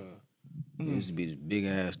fuck. Bruh. There used to be this big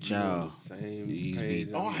ass child. Same These page.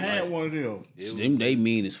 be- Oh, I had one of them. Them they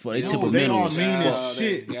mean as fuck. They No, temperamental they all as mean fuck. as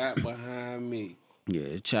shit. Got behind me. Yeah,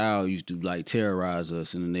 a child used to like terrorize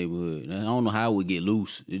us in the neighborhood. And I don't know how it would get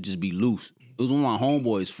loose. It'd just be loose. It was one of my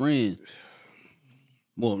homeboy's friends.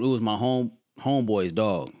 Well, it was my homeboy's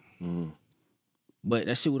dog. But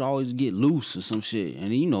that shit would always get loose or some shit.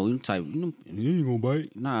 And you know, he ain't gonna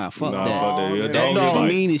bite. Nah, fuck Nah, that. fuck that. Yeah, That dog dog bite.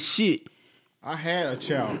 mean as shit. I had a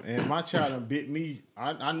child, and my child done bit me.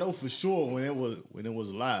 I know for sure when it was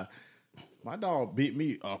alive. My dog bit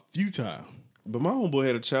me a few times. But my homeboy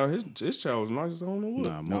had a child. His child was nice as I don't know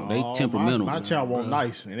what. Nah, they temperamental. My child wasn't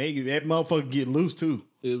nice, and that motherfucker get loose too.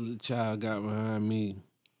 It was a child got behind me.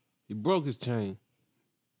 He broke his chain.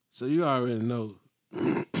 So you already know.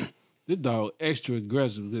 This dog extra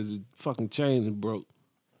aggressive because his fucking chain is broke.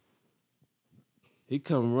 He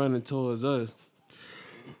come running towards us.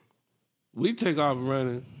 We take off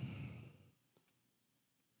running.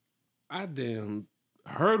 I damn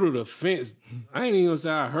hurdled the fence. I ain't even gonna say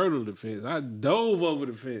I hurdled the fence. I dove over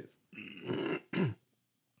the fence. And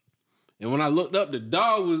when I looked up, the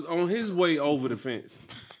dog was on his way over the fence.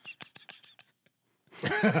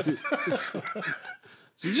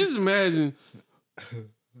 So just imagine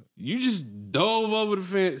you just dove over the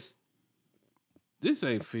fence. This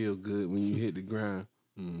ain't feel good when you hit the ground.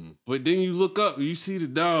 But then you look up and you see the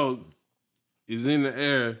dog is in the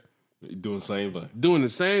air He doing the same thing. doing the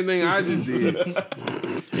same thing I just did.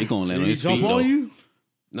 He gonna land on Did he his feet jump though. on you?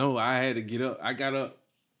 No, I had to get up. I got up.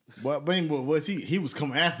 But was he was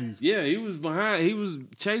coming after you? Yeah, he was behind. He was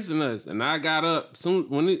chasing us, and I got up. Soon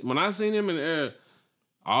when I seen him in the air,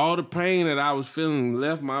 all the pain that I was feeling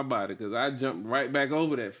left my body because I jumped right back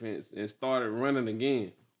over that fence and started running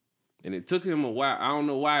again. And it took him a while. I don't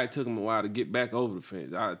know why it took him a while to get back over the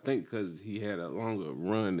fence. I think because he had a longer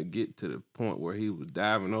run to get to the point where he was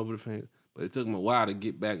diving over the fence. But it took him a while to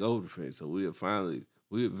get back over the fence. So we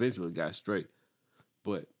eventually got straight.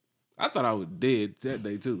 But I thought I was dead that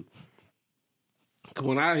day too. 'Cause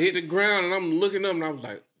when I hit the ground and I'm looking up and I was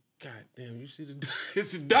like, God damn, you see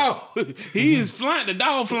it's a dog. He is flying, the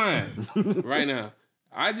dog flying right now.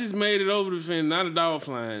 I just made it over the fence, not a dog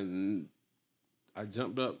flying. And I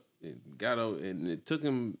jumped up and got over, and it took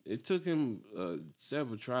him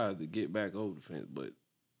several tries to get back over the fence. But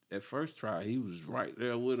that first try, he was right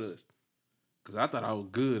there with us. Cause I thought I was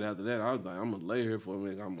good after that. I was like, I'm gonna lay here for a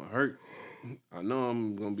minute. I'm gonna hurt. I know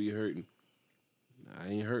I'm gonna be hurting. I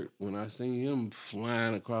ain't hurt when I seen him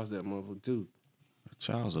flying across that motherfucker too.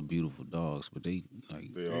 Childs are beautiful dogs, but they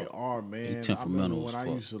like They are, man. I remember temperamental when as I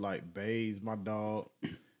fuck. used to like bathe my dog,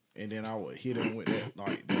 and then I would hit him with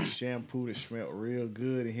that shampoo that smelled real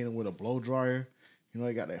good, and hit him with a blow dryer. You know,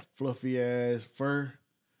 they got that fluffy ass fur.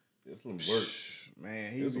 That's some work.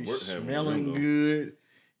 Man, he It's be a work having smelling him, though. good.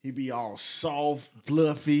 He be all soft,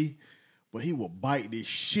 fluffy, but he will bite the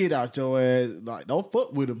shit out your ass. Like, don't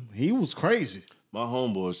fuck with him. He was crazy. My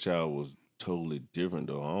homeboy's child was totally different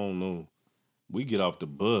though. I don't know. We get off the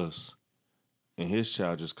bus, and his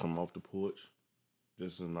child just come off the porch,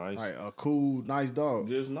 just as nice. Like a cool, nice dog.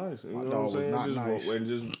 Just nice. You My know dog what was I'm saying? not Just nice. and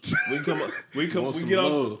just we Want some get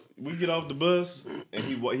love. off we get off the bus and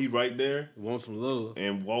he right there Want some love?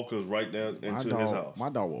 and walk us right down My into his dog, house. my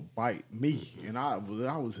dog will bite me, and I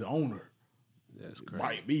was the owner. That's crazy.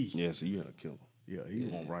 Bite me. Yeah, so you had to kill him. Yeah, he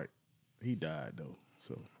won't right. He died though.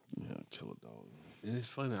 So Yeah, kill a dog. And it's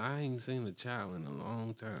funny. I ain't seen a child in a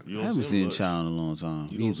long time. You I don't haven't see seen a much. child in a long time.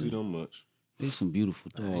 You don't either. see them much. They some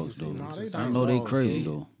beautiful dogs though. seen nah, they I nice know they dogs, crazy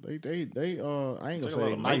though. though. They I ain't Take a gonna lot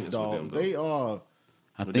say of nice maintenance with dogs. them, though. They are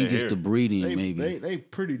I With think their it's the hair. breeding maybe. they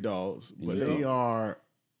pretty dogs, but they Yeah. are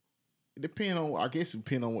depending on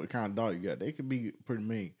depending on what kind of dog you got. They can be pretty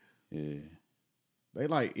mean. Yeah. They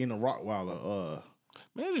like in a Rottweiler.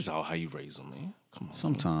 Man, it's just all how you raise them, man. Come on.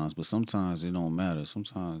 Sometimes, but sometimes it don't matter.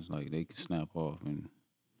 Sometimes like they can snap off and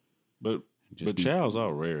But just be, chows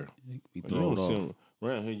are rare. they can be You thrown don't see off. them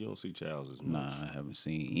around here. You don't see chows as much. Nah, I haven't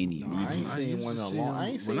seen any. No, I ain't I seen used one to in a see long. them- I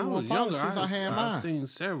ain't when seen I one was probably younger, since I had I've mine. seen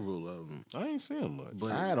several of them. I ain't seen much.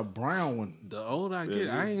 But I had a brown one. the older I get,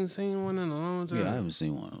 Yeah. I ain't seen one in a long time. Yeah, I haven't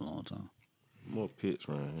seen one in a long time. More pits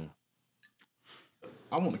around here.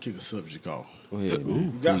 I want to kick a subject off. Go ahead,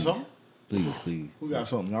 man. You got something? Please. Who got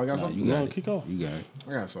something? Y'all got Nah, something? you got No, it. kick off. You got it.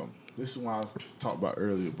 I got something. This is why I talked about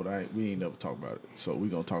earlier, but we ain't never talked about it. So we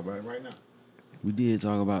gonna talk about it right now. We did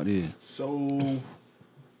talk about this. So,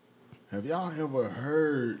 have y'all ever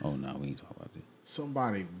heard Oh no, we ain't talk about this.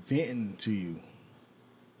 somebody venting to you,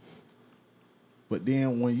 but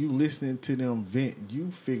then when you listening to them vent,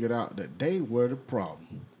 you figured out that they were the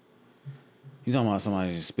problem? You talking about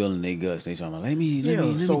somebody just spilling their guts? They talking about let me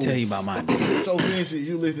tell you about my day. So, for instance,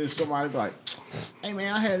 you listen to somebody be like, "Hey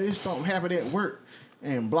man, I had this something happen at work."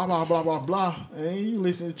 And blah blah blah blah blah, and you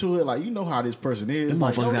listening to it like you know how this person is. Them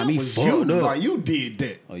Like, motherfuckers yo, got that me was fucked you. up. Like you did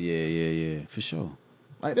that. Oh yeah, for sure.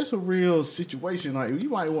 Like that's a real situation. Like you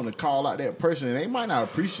might want to call out that person, and they might not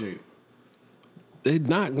appreciate it. They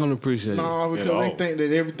not gonna appreciate it. No, because At they all. think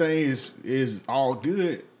that everything is all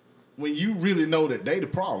good when you really know that they the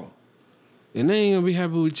problem. And they ain't gonna be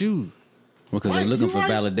happy with you. Because Right, they're looking you for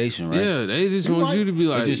right. validation, right? Yeah, they just You want right. you to be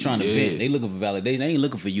like, They're just trying to yeah. vent. They looking for validation. They ain't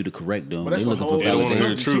looking for you to correct them. But They that's a looking whole for They don't nother wanna hear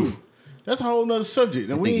the validation. subject truth. too. That's a whole nother subject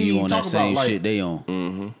that They we thinking ain't you on that talk same about. shit Like, they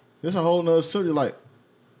on. that's a whole nother subject. Like,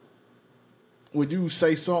 would you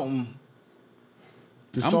say something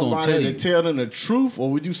to I'm gonna somebody tell to you. tell them the truth,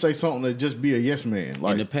 or would you say something to just be a yes man? In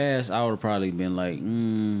Like, the past, I would have probably been like,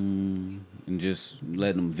 and just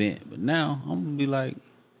let them vent. But now, I'm gonna be like,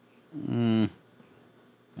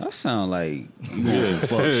 that sound like you want some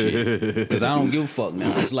fuck shit. Because I don't give a fuck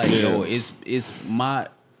now. It's like, yo, it's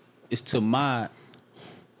to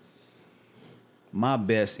my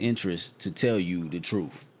best interest to tell you the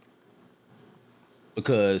truth.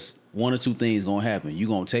 Because one or two things gonna happen. You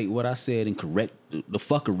gonna take what I said and correct the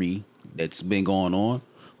fuckery that's been going on,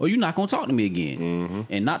 or you're not gonna talk to me again.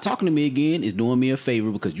 And not talking to me again is doing me a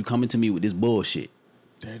favor because you coming to me with this bullshit.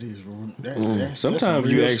 that is that's Sometimes some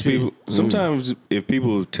you real ask shit. people. Sometimes if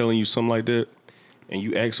people are telling you something like that, and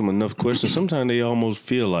you ask them enough questions, sometimes they almost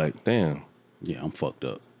feel like, damn, Yeah, I'm fucked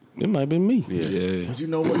up. it might be me. Yeah. But you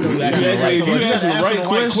know what? Though? ask them the right You gotta questions. ask them the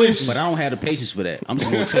right questions. But I don't have the patience for that. I'm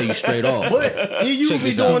just gonna tell you straight off. But you Check be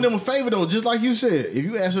this doing out. them a favor though, just like you said. If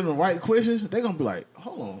you ask them the right questions, they're gonna be like,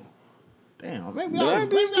 "Hold on, damn, maybe I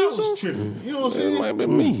was tripping." You know what I'm It saying? might be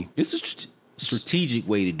me. It's a strategic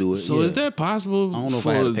way to do it. So yeah. is that possible I don't know if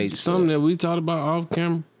I had the for patience for something that. that we talked about off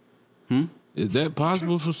camera? Is that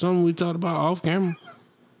possible for something we talked about off camera?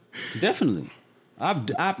 Definitely.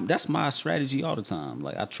 That's my strategy all the time.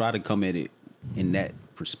 Like I try to come at it in that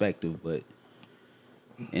perspective, but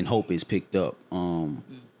and hope it's picked up.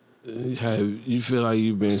 Have you feel like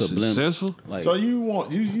you've been successful? Like So you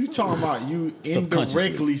want you talking about you Subconsciously.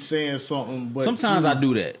 indirectly saying something, but sometimes you, I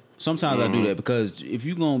do that. Sometimes I do that because if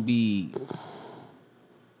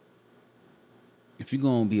you're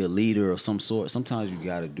gonna be a leader of some sort, sometimes you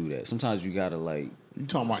gotta do that. Sometimes you gotta like, You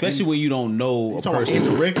talking about especially when you don't know a talking about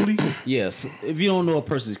person. indirectly. Yes, if you don't know a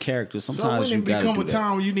person's character, So sometimes when you it gotta become do a that.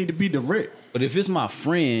 time when you need to be direct, But if it's my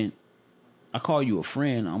friend, I call you a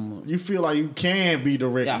friend. you feel like you can be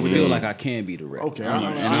direct. I with feel them. like I can be direct. Okay, and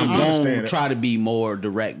I I'm understand gonna it. try to be more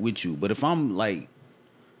direct with you. But if I'm like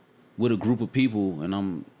with a group of people and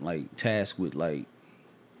I'm like tasked with like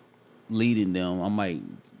leading them, I might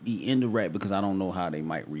be indirect because I don't know how they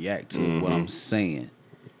might react to what I'm saying.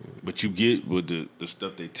 But you get with the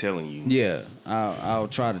stuff they telling you. Yeah, I'll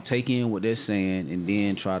try to take in what they're saying and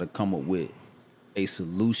then try to come up with a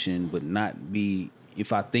solution, but not be.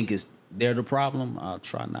 If I think they're the problem, I'll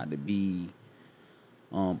try not to be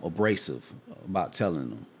abrasive about telling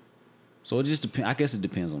them. So it just depends. I guess it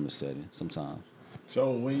depends on the setting sometimes.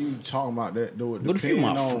 So when you talking about that, do it But if you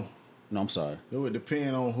depend my on? No, I'm sorry. Do it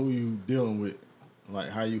depend on who you dealing with, like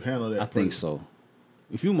how you handle that? I think so.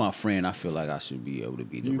 If you my friend, I feel like I should be able to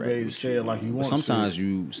be direct. You ready to with say it like you But want to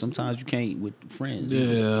say sometimes you can't with friends.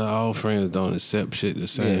 Yeah, all friends don't accept shit the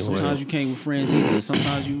same Yeah, way. sometimes you can't with friends either.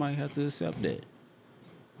 Sometimes you might have to accept that.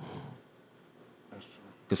 That's true.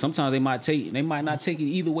 Because sometimes they might not take it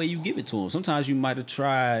either way you give it to them. Sometimes you might have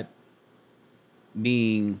tried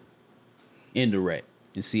being indirect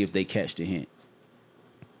and see if they catch the hint.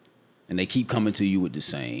 And they keep coming to you with the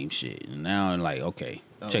same shit. And now I'm like, okay,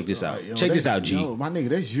 check this out. Yo, Check this out, G. Yo, my nigga,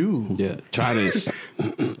 that's you. Yeah, try this.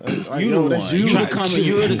 Like, You yo, the that's one. you.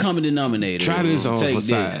 You're the common denominator. Try this on Take for this.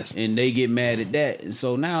 size. And they get mad at that. And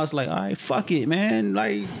so now it's like, all right, fuck it, man.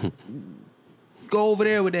 Like, go over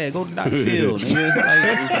there with that. Go to Dr. Phil.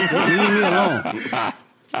 Nigga. Like, leave me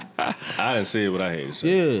alone. I didn't say what I had to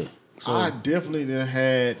say. Yeah. I definitely done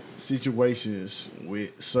had situations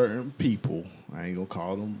with certain people. I ain't gonna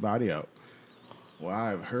call them body out. Well,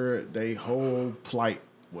 I've heard they whole plight,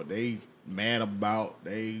 what they mad about,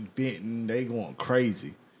 they venting, they going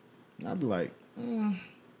crazy. And I'd be like, yo,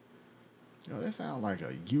 that sound like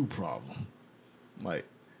a you problem. Like,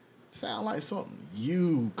 sound like something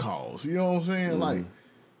you cause. You know what I'm saying? Like,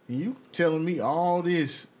 you telling me all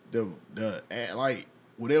this, like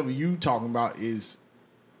whatever you talking about is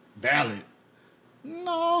valid.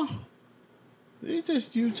 No. It's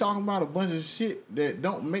just you talking about a bunch of shit that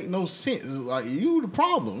don't make no sense. Like, you the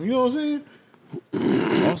problem. You know what I'm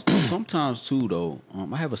saying? Also, sometimes too, though,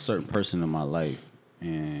 I have a certain person in my life,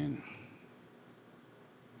 and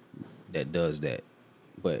that does that.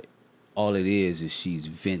 But all it is she's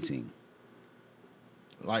venting.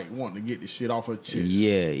 Like, wanting to get the shit off her chest.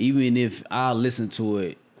 Yeah, even if I listen to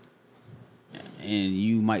it, and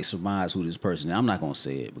you might surmise who this person is. I'm not gonna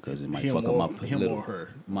say it because it might Him fuck or- up him or her.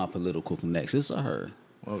 my political connects. It's a her.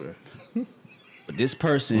 Okay. But this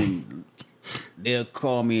person, they'll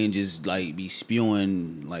call me and just like be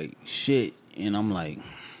spewing like shit, and I'm like,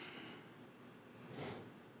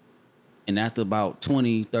 and after about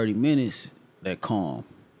 20, 30 minutes, they're calm.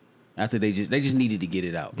 After they just needed to get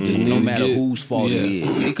it out. No matter whose fault it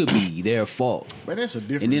is. It could be their fault. But that's a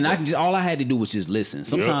difference. And then though. all I had to do was just listen.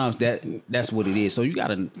 Sometimes that's what it is. So you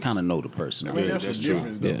gotta kind of know the person. I mean, that's that's a true.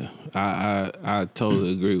 difference, though. Yeah, I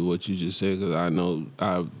totally agree with what you just said because I know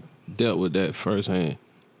I've dealt with that firsthand.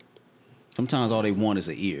 Sometimes all they want is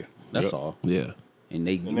an ear. That's Yep. all. Yeah. And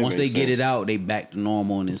they that once they makes get it sense. out, they back to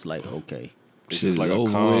normal, and it's like okay. It's Shit just like a over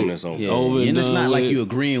calmness with. on Yeah, Over and and it's done not like with. you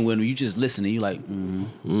agreeing with them. You just listening. You like,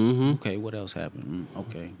 okay, what else happened?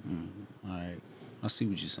 Okay, all right, I see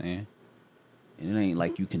what you're saying. And it ain't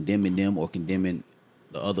like you condemning them or condemning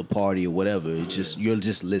the other party or whatever. It's just you're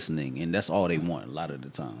just listening, and that's all they want a lot of the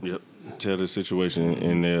time. Yep. Tell the situation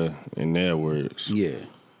in their words. Yeah.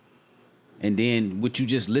 And then with you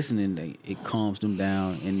just listening, it calms them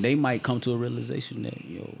down, and they might come to a realization that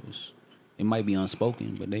it might be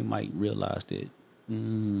unspoken, but they might realize that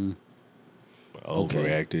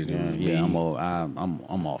Overreacted. and yeah, me.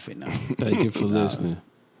 I'm off it now. Thank you for listening.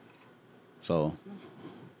 So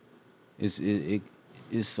it's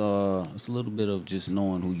a little bit of just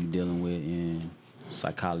knowing who you're dealing with and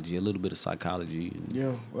psychology, a little bit of psychology. And,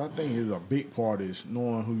 Yeah, well, I think it's a big part is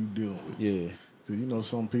knowing who you dealing with. yeah. Because, you know,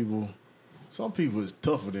 some people is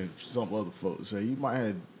tougher than some other folks. So you might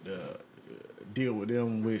have to deal with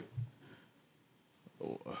them with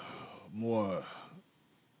more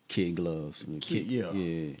Kid gloves.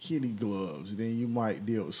 Yeah. kitty gloves. Then you might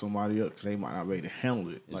deal with somebody else because they might not be able to handle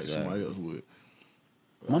it like Exactly. somebody else would.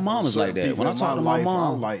 My mom is like Certain that. people When I in talk to my my life,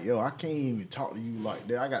 mom, I'm like, yo, I can't even talk to you like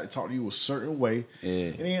that. I got to talk to you a certain way. Yeah.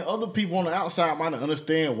 And then other people on the outside might not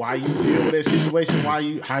understand why you deal with that situation, how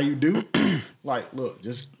you do. Like, look,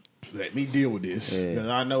 just let me deal with this Yeah. because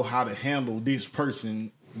I know how to handle this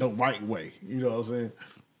person the right way. You know what I'm saying?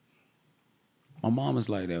 my mom is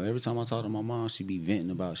like that. Every time I talk to my mom, she be venting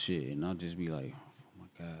about shit, and I'll just be like, oh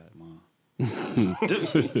my God, mom.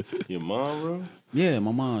 Your mom, bro? Yeah,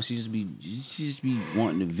 my mom, she just be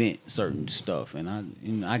wanting to vent certain stuff, and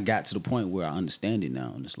I got to the point where I understand it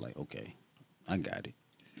now, and it's like, okay, I got it.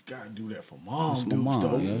 You got to do that for mom, It's my dudes, mom.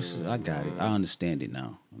 though. Yes, I got it. I understand it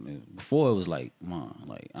now. I mean, before it was like, mom,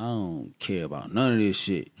 like I don't care about none of this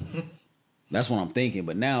shit. That's what I'm thinking.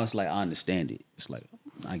 But now it's like I understand it. It's like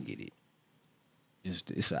I get it.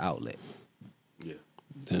 It's an outlet. Yeah.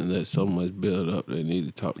 And let so much build up, they need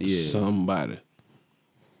to talk to Yeah. somebody.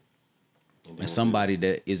 And somebody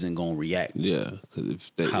that isn't gonna react. Yeah,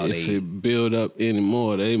 because if How they- it build up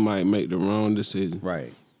anymore, they might make the wrong decision.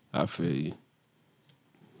 Right. I feel you.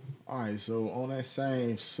 All right, so on that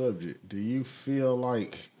same subject, do you feel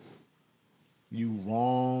like you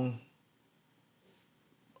wrong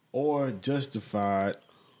or justified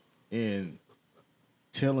in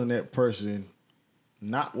telling that person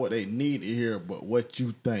not what they need to hear, but what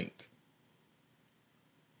you think?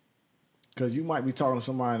 Because you might be talking to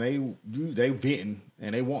somebody and they venting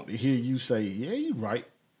and they want to hear you say, yeah, you right.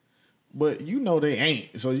 But you know they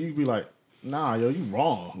ain't. So you be like, nah, yo, you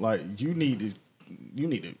wrong. Like you need to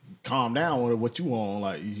calm down with what you on.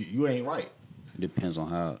 Like you ain't right. It depends on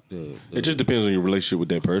how It just depends on your relationship with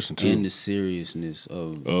that person too, and the seriousness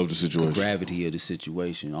of the situation, the gravity of the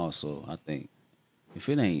situation. Also, I think if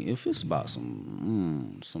it's about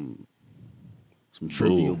some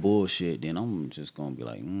trivial bullshit, then I'm just gonna be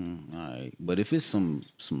like, all right. But if it's some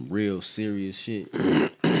real serious shit,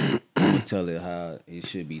 I'm gonna tell it how it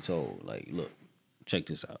should be told. Like, look, check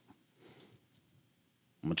this out.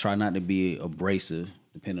 I'm gonna try not to be abrasive,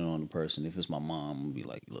 depending on the person. If it's my mom, I'm gonna be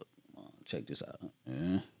like, look, check this out.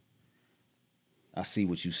 Yeah. I see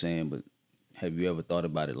what you're saying, but have you ever thought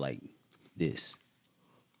about it like this?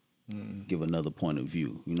 Give another point of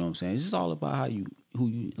view. You know what I'm saying? It's just all about who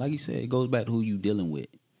you, like you said, it goes back to who you dealing with.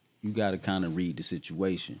 You got to kind of read the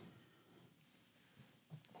situation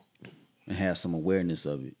and have some awareness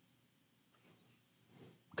of it.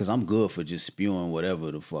 Because I'm good for just spewing whatever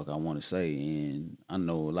the fuck I want to say, and I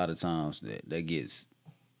know a lot of times that gets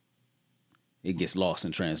lost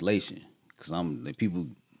in translation. Because people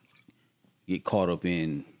get caught up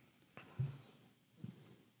in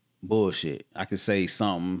bullshit. I could say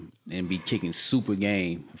something and be kicking super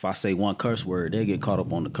game. If I say one curse word, they get caught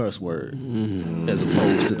up on the curse word as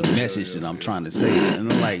opposed to the message that I'm trying to say.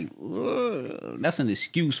 And I'm like, that's an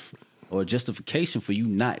excuse or a justification for you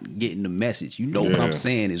not getting the message. You know what I'm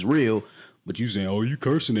saying is real, but you saying, oh, you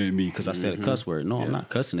cursing at me because I said a cuss word. No, I'm not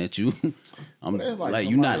cussing at you. I'm like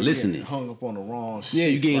you not listening. Hung up on the wrong shit. Yeah,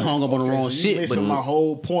 you getting hung up on the wrong shit. You missing my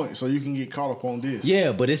whole point, so you can get caught up on this.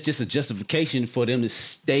 Yeah, but it's just a justification for them to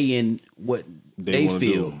stay in what they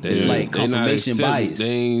feel. It's like confirmation bias. They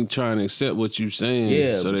ain't trying to accept what you saying.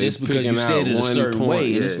 Yeah, so just because you said it a certain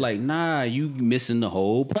way, and it's like, nah, you missing the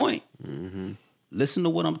whole point. Listen to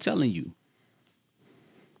what I'm telling you.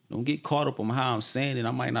 Don't get caught up on how I'm saying it.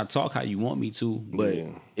 I might not talk how you want me to, but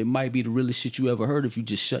it might be the realest shit you ever heard if you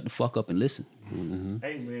just shut the fuck up and listen.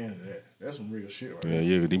 Amen to that. That's some real shit right there.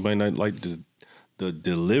 Yeah, they might not like the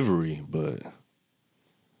delivery, but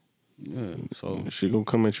so shit gonna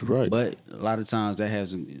come at you right. But a lot of times that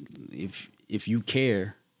has, if you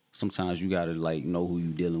care, sometimes you gotta like know who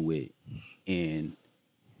you dealing with and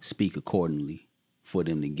speak accordingly for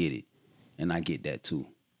them to get it. And I get that too.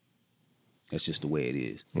 That's just the way it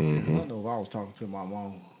is. I don't know if I was talking to my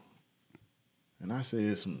mom and I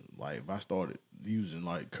said some, like, if I started using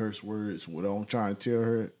like curse words, what I'm trying to tell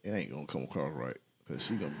her, it ain't gonna come across right. Cause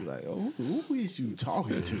she gonna be like, oh, who is you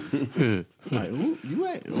talking to? Like, who, you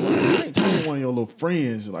ain't talking to one of your little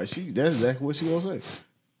friends. Like, that's exactly what she gonna say.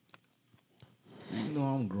 You know,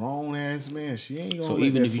 I'm grown ass man. She ain't gonna. So let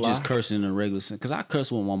even that if you fly. just cursing in a regular sentence, because I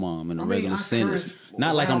curse with my mom in a regular sentence,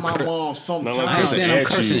 not like I'm my mom sometimes. I ain't saying I'm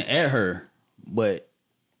cursing at her, but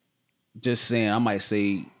just saying I might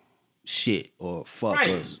say shit or fuck.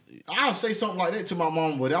 Right. I'll say something like that to my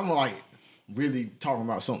mom, but I'm like really talking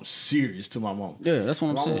about something serious to my mom. Yeah, that's what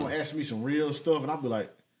I'm saying. My mom ask me some real stuff, and I'll be like,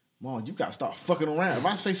 Mom, you gotta stop fucking around. If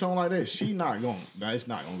I say something like that, it's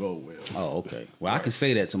not gonna go well. Oh, okay. Well, right. I can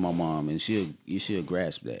say that to my mom, and she'll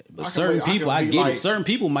grasp that. But like, certain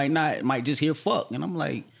people might just hear fuck, and I'm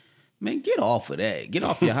like, man, get off of that. Get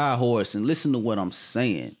off your high horse and listen to what I'm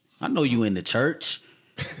saying. I know you in the church.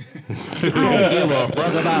 I don't give a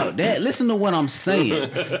fuck about that. Listen to what I'm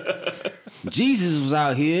saying. Jesus was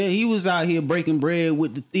out here. He was out here breaking bread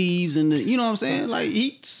with the thieves and you know what I'm saying? Like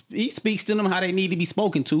he speaks to them how they need to be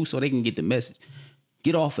spoken to so they can get the message.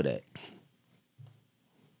 Get off of that.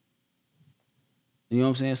 You know what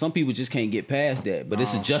I'm saying? Some people just can't get past that, but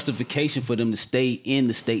it's a justification for them to stay in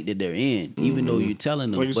the state that they're in, even though you're telling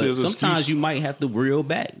them. But sometimes you might have to reel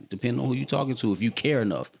back, depending on who you're talking to. If you care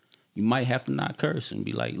enough, you might have to not curse and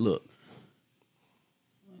be like, look,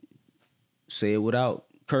 say it without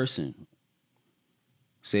cursing.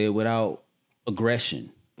 Say it without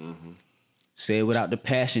aggression. Say it without the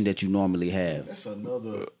passion that you normally have. That's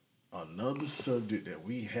another subject that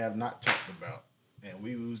we have not talked about. And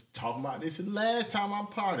we was talking about this the last time I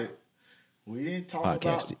potted. We didn't talk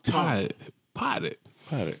about tone. Potted.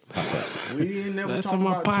 We didn't never That's talk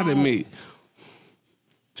about potted tone. meat.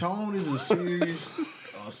 Tone is a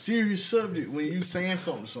serious subject when you saying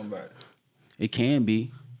something to somebody. It can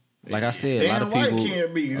be. Like I said, a lot of Damn people. right it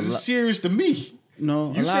can be. It's serious to me.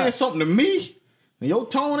 No, you saying something to me? and your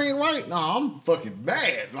tone ain't right, nah, I'm fucking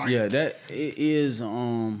mad. Like, Yeah, that it is.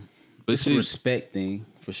 It's a respect thing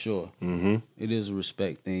for sure. Mm-hmm. It is a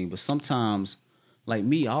respect thing, but sometimes, like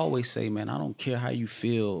me, I always say, man, I don't care how you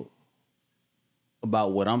feel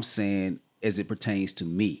about what I'm saying as it pertains to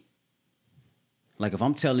me. Like if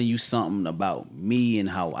I'm telling you something about me and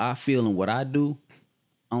how I feel and what I do,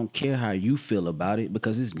 I don't care how you feel about it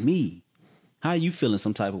because it's me. How you feeling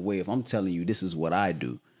some type of way if I'm telling you this is what I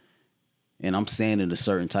do and I'm saying it a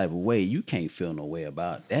certain type of way, you can't feel no way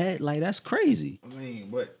about that. Like that's crazy. I mean,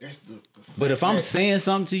 but that's the But if I'm saying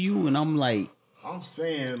something to you and I'm like I'm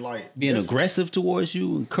saying like being aggressive towards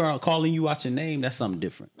you and calling you out your name, that's something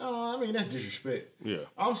different. No, I mean that's disrespect. Yeah.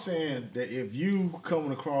 I'm saying that if you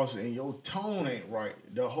coming across and your tone ain't right,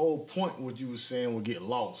 the whole point what you was saying will get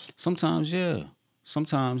lost. Sometimes, yeah.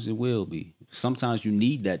 Sometimes it will be. Sometimes you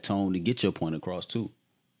need that tone to get your point across too.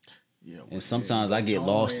 Yeah, And sometimes I get tone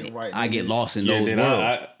lost. ain't right, I get nigga. lost in Yeah, those then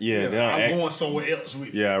words. I'm going somewhere else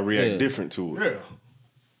with I react Yeah. different to it.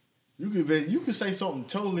 Yeah. You could say something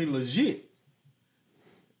totally legit.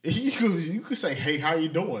 You could say, "Hey, how you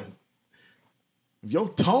doing?" If your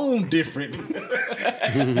tone different,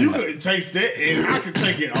 you could taste that, and I could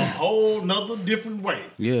take it a whole nother different way.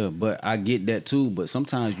 Yeah, but I get that too. But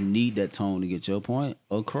sometimes you need that tone to get your point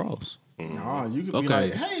across. Nah, you could be Okay.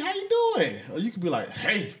 like, "Hey, how you doing?" Or you could be like,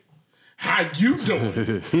 "Hey, how you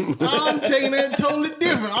doing?" I'm taking that totally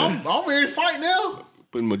different. I'm ready to fight now.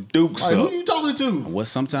 Putting my dukes Like, up. who you talking to?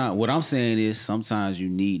 What I'm saying is sometimes you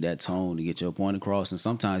need that tone to get your point across, and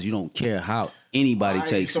sometimes you don't care how anybody Alright,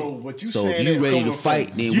 takes so it. what you So if saying you that ready to coming fight,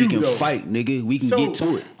 from then you, we can though. fight, nigga. We can get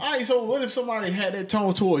to it. All right, so what if somebody had that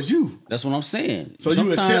tone towards you? That's what I'm saying. So you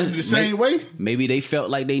accept it the same way? Maybe they felt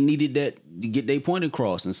like they needed that to get their point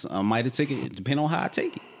across, and I might have taken it. Depending on how I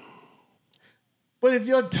take it. But if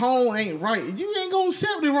your tone ain't right, you ain't gonna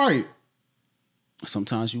accept it right.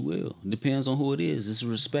 Sometimes you will. Depends on who it is. It's a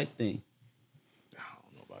respect thing. I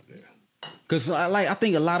don't know about that. Cause I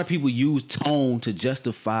think a lot of people use tone to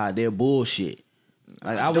justify their bullshit.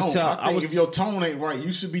 Like I was if your tone ain't right,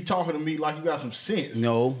 you should be talking to me like you got some sense.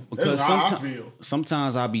 no, because That's how I feel.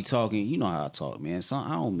 sometimes I be talking. You know how I talk, man. I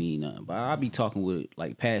don't mean nothing, but I be talking with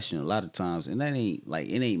like passion a lot of times, and that ain't like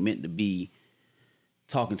it ain't meant to be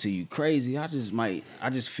talking to you crazy. I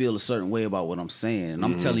just feel a certain way about what I'm saying, and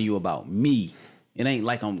I'm telling you about me. It ain't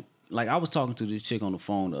like I was talking to this chick on the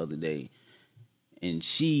phone the other day, and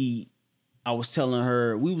I was telling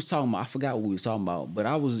her, we was talking about, I forgot what we was talking about, but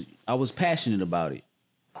I was passionate about it.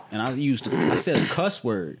 And I said a cuss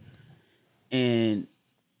word. And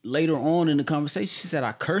later on in the conversation, she said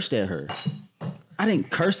I cursed at her. I didn't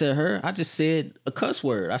curse at her. I just said a cuss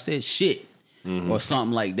word. I said shit or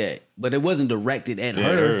something like that. But it wasn't directed at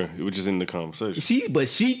her. It was just in the conversation.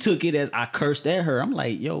 She took it as I cursed at her. I'm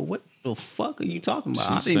like, yo, what the fuck are you talking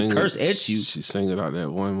about? I didn't curse at you. She singled out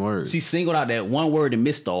that one word. She singled out that one word and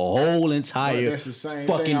missed the whole entire That's the same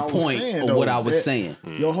fucking thing I was point saying, of though. what I was That- saying.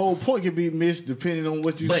 Your whole point could be missed depending on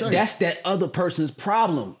what you But say. that's that other person's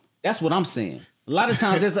problem. That's what I'm saying. A lot of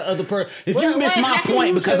times that's the other person. If you Well, miss how my can point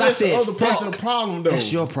you because say I that's the said other person's fuck, problem, though?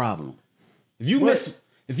 that's your problem.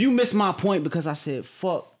 If you miss my point because I said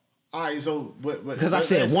fuck, All right, so but because I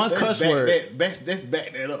said let's- one let's cuss back word. Let's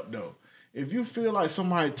back that up though. If you feel like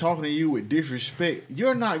somebody talking to you with disrespect,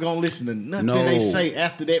 you're not gonna listen to nothing No. they say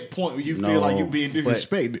after that point where you feel like you're being but-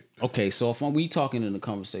 disrespected. Okay, so if we talking in a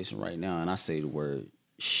conversation right now and I say the word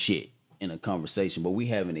shit in a conversation, but we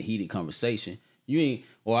having a heated conversation,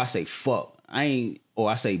 or I say fuck, or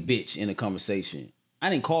I say bitch in a conversation. I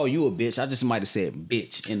didn't call you a bitch. I just might have said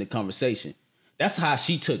bitch in the conversation. That's how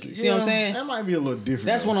she took it. See what I'm saying? That might be a little different.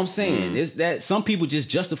 That's though. what I'm saying. Is that some people just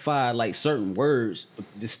justify like certain words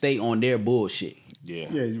to stay on their bullshit. Yeah.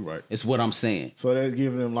 Yeah, you're right. It's what I'm saying. So that's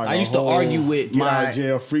giving them like I a used to whole argue with get out my- of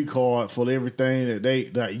jail free card for everything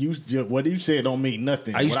what you said don't mean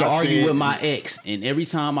nothing. I used What to argue said- with my ex, and every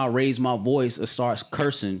time I raise my voice or starts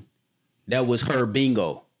cursing, that was her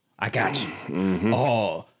bingo. I got you.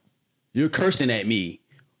 Oh, you're cursing at me.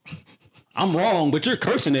 I'm wrong, but you're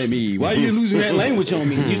cursing at me. Why are you losing that language on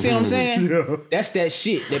me? You see what I'm saying? Yeah. That's that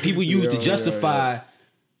shit that people use to justify,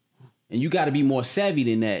 and you got to be more savvy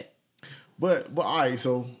than that. But all right,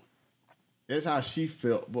 so that's how she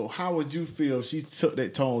felt. But how would you feel if she took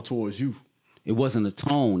that tone towards you? It wasn't a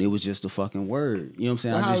tone. It was just a fucking word. You know what I'm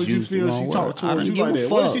saying? How I just would you used the feel if wrong she word. talked I towards didn't you give like a that?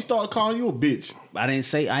 fuck. What if she started calling you a bitch? I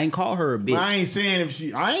didn't call her a bitch. I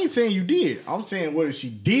ain't saying you did. I'm saying what if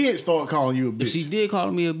she did start calling you a bitch? If she did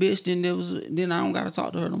call me a bitch, then I don't gotta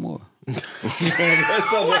talk to her no more.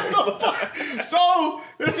 So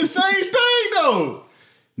it's the same thing though.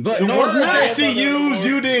 But The no, words it's that not. she used,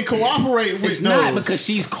 you didn't cooperate with It's those. not because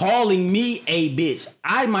she's calling me a bitch.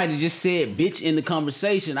 I might have just said bitch in the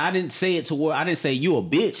conversation. I didn't say it to where I didn't say you a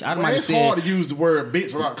bitch. I Man, might have it's said. hard to use the word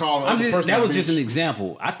bitch without calling I'm the just, person that a was just bitch. an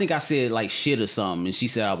example. I think I said like shit or something, and she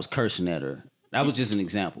said I was cursing at her. That was just an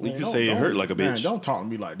example. You can say it hurt like a Man, bitch. don't talk to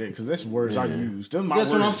me like that because that's words I use. That's my That's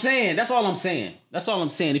words. what I'm saying. That's all I'm saying. That's all I'm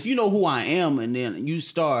saying. If you know who I am, and then you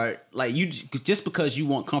start like you just because you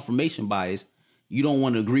want confirmation bias, you don't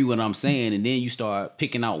want to agree with what I'm saying, and then you start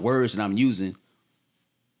picking out words that I'm using,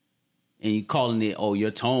 and you calling it, oh,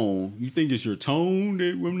 your tone. You think it's your tone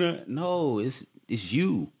that we're not? No, it's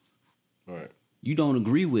you. All right. You don't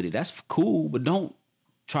agree with it. That's cool, but don't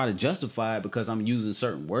try to justify it because I'm using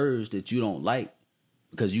certain words that you don't like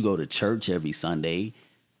because you go to church every Sunday.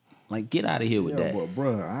 Like, get out of here with that. But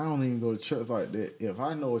bro, I don't even go to church like that. If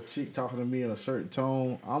I know a chick talking to me in a certain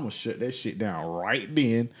tone, I'm gonna shut that shit down right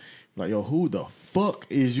then. Like, yo, who the fuck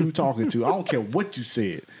is you talking to? I don't care what you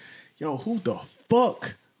said. Yo, who the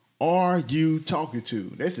fuck are you talking to?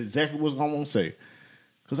 That's exactly what I'm gonna say.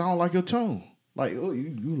 Cause I don't like your tone. Like, oh,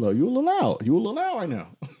 you a little loud. You a little loud right now.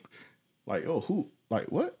 Like, oh, who? Like,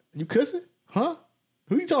 what? You cussing? Huh?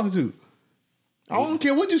 Who you talking to? I don't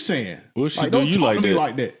care what you saying. What she like, do don't you talk like to me that?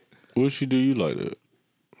 like that. What she do you like that?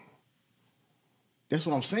 That's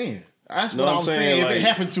what I'm saying. That's No, what I'm I'm saying, saying. If like- it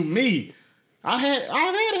happened to me, I've had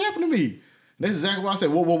it happen to me. That's exactly what I say.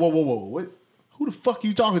 Whoa. What? Who the fuck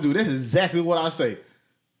you talking to? That's exactly what I say.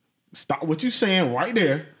 Stop what you saying right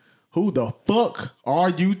there. Who the fuck are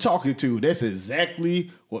you talking to? That's exactly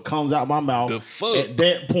what comes out my mouth The fuck? at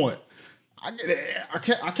that point.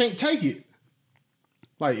 I can't take it.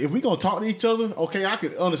 Like, if we gonna talk to each other, okay, I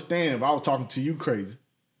could understand if I was talking to you crazy.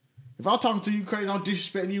 If I'm talking to you crazy, I'm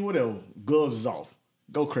disrespecting you, whatever. Gloves is off.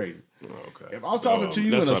 Go crazy. Okay. If I'm talking to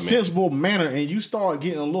you that's in a what I meant. sensible manner and you start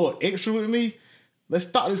getting a little extra with me, let's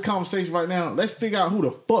stop this conversation right now. Let's figure out who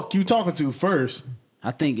the fuck you talking to first, I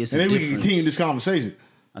think it's and a then we can difference. continue this conversation.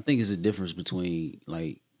 I think it's a difference between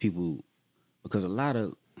like people because a lot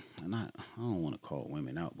of and I don't want to call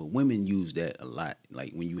women out, but women use that a lot.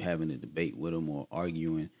 Like when you having a debate with them or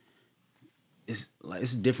arguing, it's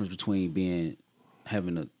a difference between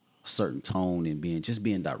having a certain tone and being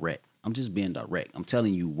direct. I'm just being direct. I'm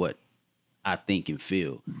telling you what I think and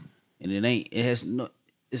feel, and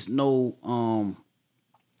it's no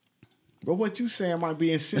But what you saying might be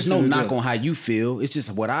there's insensitive. no to knock them. on how you feel. It's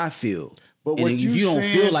just what I feel. But And what if you don't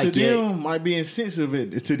saying feel like to that, them might be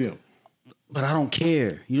insensitive to them. but I don't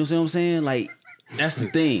care. You know what I'm saying? Like, that's the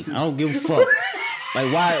thing. I don't give a fuck.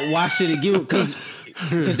 Like, why should it give? Because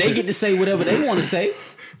they get to say whatever they want to say.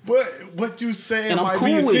 But what you saying And I'm might cool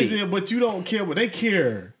be with it. insensitive, but you don't care, but they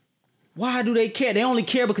care. Why do they care? They only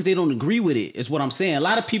care because they don't agree with it. Is what I'm saying. A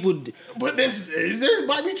lot of people, But this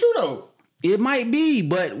might be true though. it might be,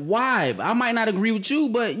 but why? I might not agree with you,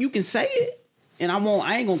 but you can say it. And I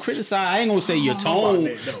ain't gonna criticize. I ain't gonna say your don't know tone.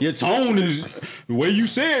 about that, though. Your tone is the way you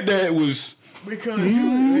said that was. Because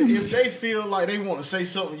if they feel like they want to say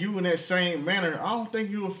something you in that same manner, I don't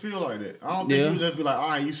think you will feel like that. I don't think Yeah. you would just be like, all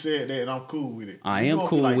right, you said that and I'm cool with it. I You am gonna be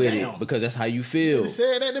cool like, with "Damn, it because that's how you feel. you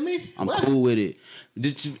said that to me? I'm What?" cool with it.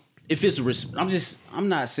 If it's I'm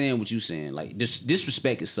not saying what you saying. Like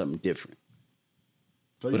disrespect is something different.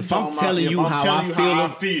 So But you if I'm talking telling about- you if I'm how telling I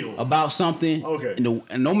you feel about something, Okay.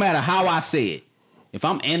 and no matter how I say it, if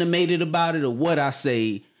I'm animated about it or what I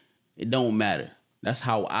say, it don't matter. That's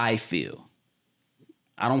how I feel.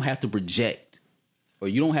 I don't have to project, or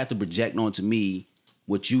you don't have to project onto me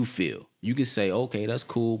what you feel. You can say, okay, that's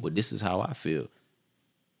cool, but this is how I feel,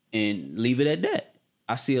 and leave it at that.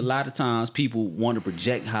 I see a lot of times people want to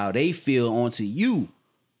project how they feel onto you,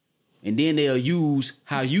 and then they'll use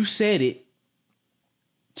how you said it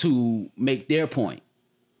to make their point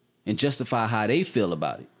and justify how they feel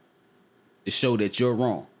about it to show that you're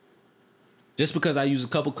wrong. Just because I use a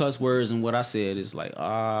couple cuss words and what I said is like,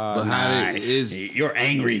 But how you're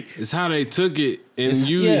angry. it's how they took it, and It's-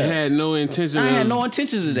 you yeah. had no intention. I had of no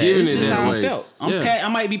intentions of that. giving It's it just that how way. I felt. Yeah. I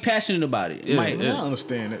might be passionate about it. Yeah, Might, yeah. I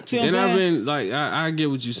understand that See too. what I'm And I've saying? been like, I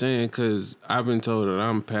get what you're saying because I've been told that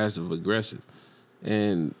I'm passive aggressive,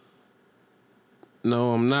 and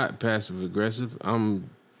no, I'm not passive aggressive. I'm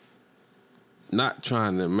not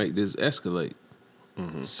trying to make this escalate.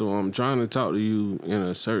 So I'm trying to talk to you in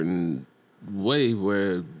a certain way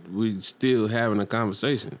where we still having a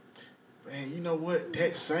conversation. Man, you know what?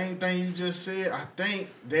 That same thing you just said, I think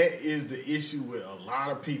that is the issue with a lot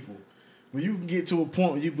of people. When you can get to a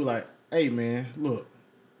point where you be like, hey man, look,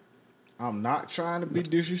 I'm not trying to be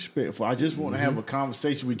disrespectful. I just want to have a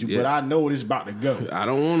conversation with you, but Yeah. I know it's about to go. I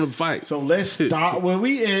don't want to fight. So let's start where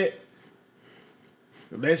we at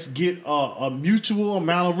let's get a mutual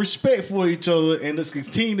amount of respect for each other and let's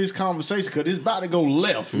continue this conversation because it's about to go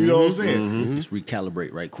left. You know what I'm saying? Just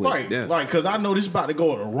recalibrate right quick. Right, Yeah. right. Because I know this is about to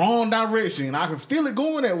go in the wrong direction. And I can feel it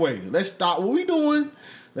going that way. Let's stop what we doing.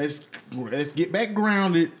 Let's get back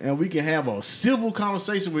grounded and we can have a civil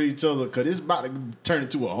conversation with each other because it's about to turn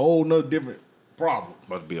into a whole nother different problem.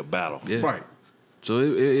 About to be a battle. Yeah. Right. So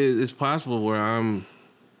it's possible where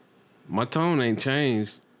my tone ain't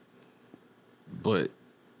changed, but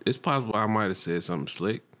it's possible I might have said something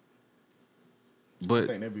slick. I But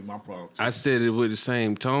think that'd be my problem. Too. I said it with the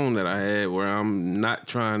same tone that I had where I'm not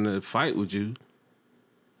trying to fight with you.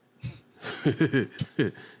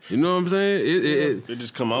 You know what I'm saying? It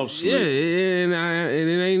just come out slick. Yeah, and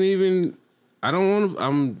it ain't even. I don't want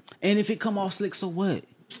to. And if it come off slick, so what?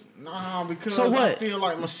 Nah, because So I what? feel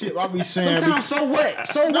like my shit. I be saying. Sometimes, so what?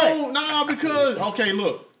 So what? No, nah, because okay,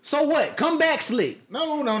 look. So what? Come back slick.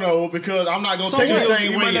 No, because I'm not gonna So take it the what?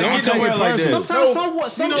 same You way. might not Don't get take nowhere it like that. personal. Sometimes, No, so what? you know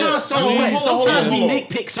Sometimes, what? so Hold on, what? hold on, Sometimes hold we on.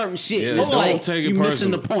 nitpick certain shit. Yeah, It's don't like take it you missing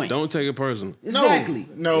personal. the point. Don't take it personal. Exactly.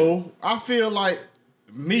 No, I feel like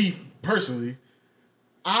me personally,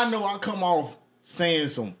 I know I come off saying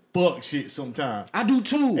some fuck shit sometimes. I do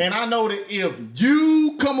too. And I know that if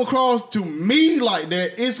you come across to me like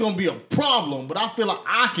that, it's gonna be a problem. But I feel like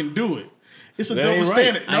I can do it. It's a That double ain't right.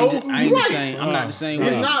 standard. I No, ain't, I you ain't right. the same. I'm not the same.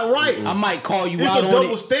 It's way. not right. I might call you It's out a on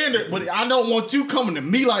double it. standard, but I don't want you coming to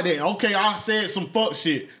me like that. Okay, I said some fuck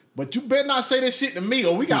shit, but you better not say that shit to me,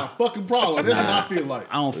 or we got a fucking problem. That's what I feel like.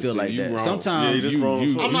 I don't feel See, like you that. wrong. Sometimes Yeah, you just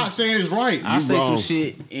wrong. I'm not saying it's right. I say some wrong.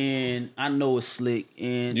 shit and I know it's slick,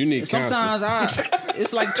 and You need sometimes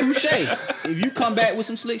it's like touche. If you come back with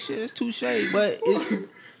some slick shit, it's touche. But it's,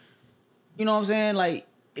 you know what I'm saying? Like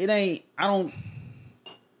it ain't. I don't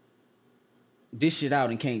dish shit out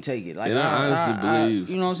and can't take it. Like And I honestly believe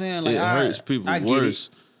you know what I'm saying? Like it hurts people I get worse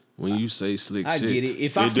when you say slick I shit. get it.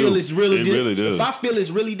 If I It feel do. it's really, It really does. if I feel it's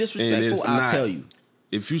really disrespectful, it's I'll not. tell you.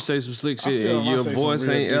 If you say some slick I shit feel and if I your say some voice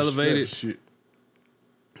real ain't elevated, disrespectful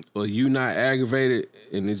shit. or you not aggravated,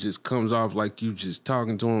 and it just comes off like you just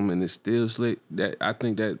talking to him and it's still slick, that I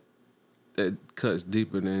think that cuts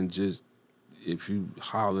deeper than just if you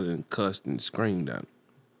hollered and cussed and screamed at him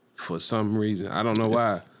for some reason. I don't know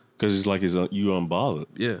why. Because it's like you unbothered.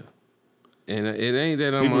 Yeah, and it ain't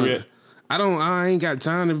that People react- I ain't got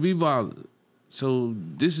time to be bothered. So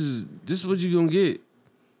this is what you gonna get.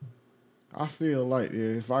 I feel like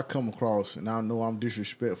if I come across and I know I'm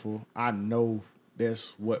disrespectful, I know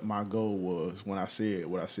that's what my goal was when I said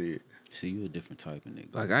what I said. See, you a different type of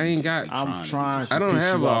nigga. Like I ain't got. I'm trying to I don't piss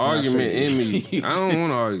have you an off when I argument say in it. me. I don't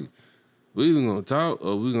want to argue. We either gonna talk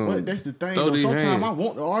or we gonna. But that's the thing, throw though. these Sometimes hands. I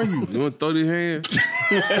want to argue. You want to throw these hands?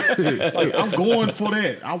 Like I'm going for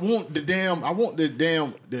that. I want the damn. I want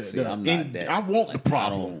See, I'm not that. I want Like, the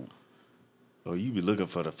problem. Oh, you be looking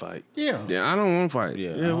for the fight. Yeah. Yeah, I don't want to fight.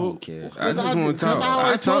 Yeah, I well, don't care. I just want to talk.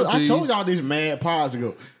 I talk to you. told y'all this mad pods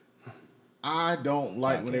ago. I don't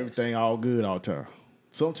like when everything all good all the time.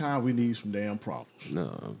 Sometimes we need some damn problems.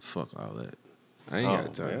 No, fuck all that. I ain't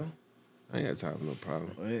got time. well. I ain't got time for no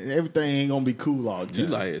problem. Everything ain't gonna be cool all the time.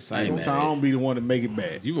 You like excitement. Sometimes I don't be the one to make it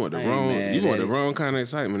bad. You want the I ain't wrong. mad You want at the it. wrong kind of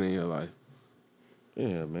excitement in your life.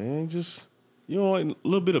 Yeah, man. Just you don't like a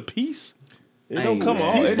little bit of peace. It I don't ain't come mad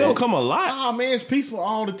all. at It that. don't come a lot. Ah man, it's peaceful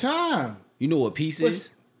all the time. You know what peace is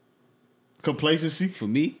Complacency. for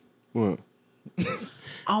me? What?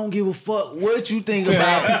 I don't give a fuck what you think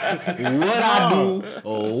about what I do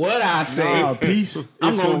or what I say. Nah, peace. I'm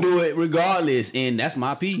it's gonna do it regardless, and that's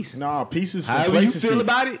my peace. Nah, peace is However you complacency. feel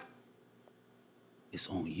about it, it's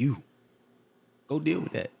on you. Go deal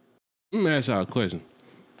with that. Let me ask y'all a question.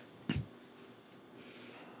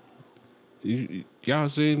 Y'all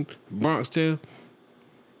seen Bronx Tale?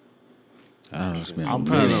 I'm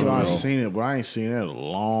pretty sure I've seen it, but I ain't seen it in a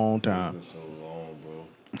long time.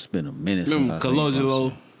 It's been a minute since Remember I seen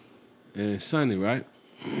Colangelo and Sonny, right?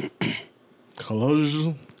 Colossus.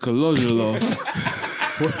 Colangelo.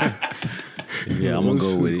 Yeah, I'm gonna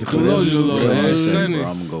go with it. Colangelo Whatever you and say, Sonny. bro,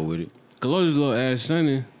 I'm gonna go with it. Colangelo asked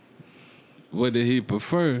Sonny, what did he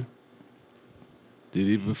prefer? Did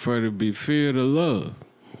he prefer to be feared or loved?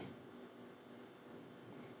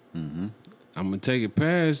 Mm-hmm. I'm gonna take it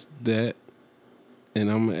past that,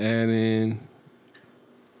 and I'm gonna add in.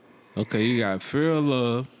 Okay, you got fear or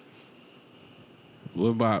love. What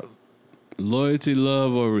about loyalty,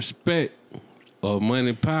 love, or respect, or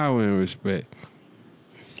money, power, and respect?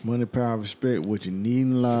 Money, power, respect, what you need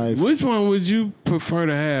in life. Which one would you prefer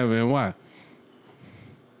to have, and why?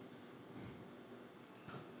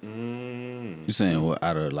 You saying what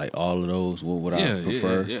out of like all of those? What would I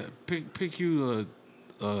prefer? Yeah. Pick you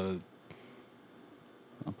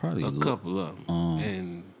Probably A couple of them.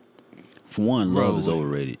 And For one, love is Bro,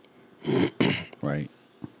 overrated. Right?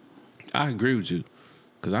 I agree with you.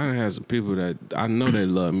 Because I done had some people that I know they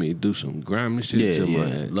love me do some grimy shit Yeah, to my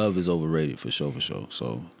yeah. ass. Love is overrated for sure.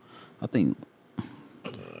 So I think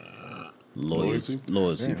loyalty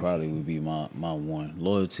Damn. probably would be my one.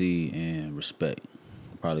 Loyalty and respect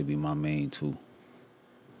would probably be my main two.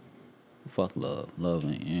 Fuck love. Love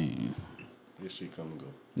ain't This shit come and go.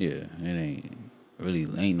 yeah,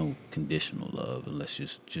 it ain't no conditional love unless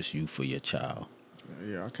it's just you for your child.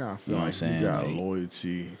 Yeah, I kind of feel You know what I'm like saying? you got Like-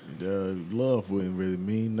 loyalty. The love wouldn't really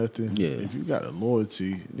mean nothing. Yeah. If you got a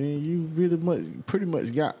loyalty, then you pretty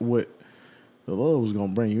much got what the love was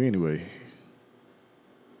gonna bring you anyway.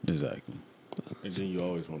 Exactly. And then you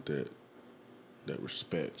always want that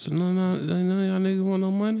respect. So none of y'all niggas want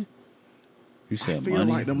no money? You said I feel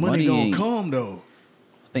money. like the money gonna ain't- come though.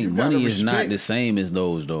 I think You gotta money is not respect- the same as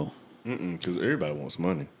those though. Because everybody wants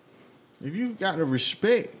money. If you got the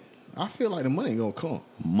respect, I feel like the money ain't gonna come.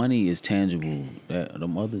 Money is tangible. That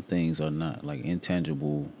them other things are not, like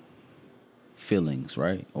intangible feelings,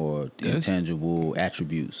 right? Or That's- intangible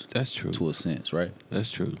attributes That's true. to a sense, right? That's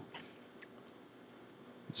true.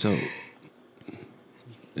 So,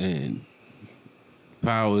 and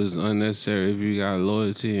power is unnecessary if you got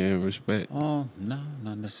loyalty and respect. No,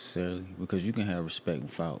 not necessarily, because you can have respect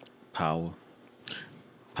without power.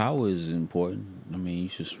 Power is important. I mean, you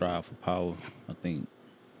should strive for power. I think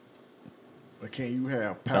But can you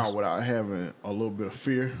have power That's- without having a little bit of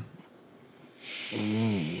fear?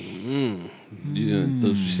 You done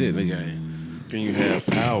threw some shit in the game. Can you have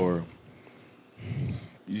power?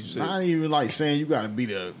 You said, Not even like saying you gotta be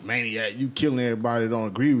the maniac, you killing everybody that don't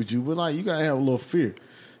agree with you, but like you gotta have a little fear.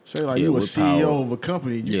 Say like Yeah, you a with CEO power. of a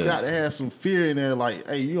company, you Yeah. gotta have some fear in there. Like,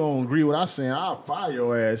 hey, you don't agree with what I'm saying, I'll fire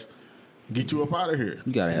your ass, get you up out of here.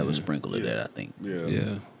 you gotta have a sprinkle of that. I think.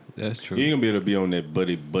 Yeah, that's true. You ain't gonna be able to be on that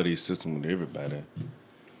buddy system with everybody.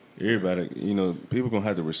 Everybody, people gonna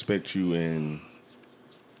have to respect you and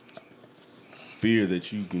fear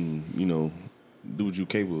that you can, do what you're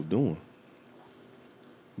capable of doing.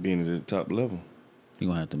 Being at the top level. You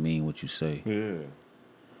gonna have to mean what you say. Yeah.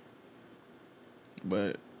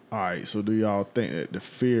 But all right, so do y'all think that the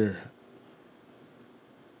fear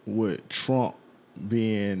would trump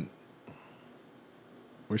being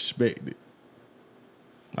respected?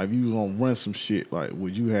 Like if you was gonna run some shit, like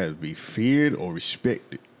would you have to be feared or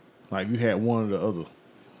respected? Like you had one or the other.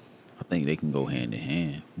 I think they can go hand in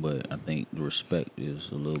hand, but I think the respect is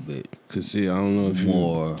a little bit. Cause see, I don't know if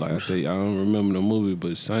More- you like I say, I don't remember the movie,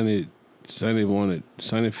 but Sonny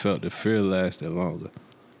felt the fear lasted longer.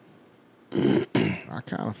 I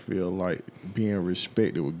kind of feel like being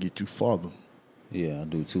respected would get you farther. Yeah, I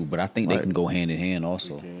do too. But I think they Like- can go hand in hand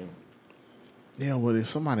also. Yeah, but if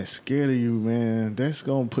somebody's scared of you, man, that's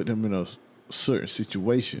gonna put them in a certain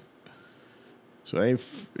situation. So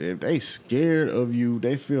if they scared of you,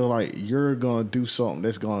 they feel like you're gonna do something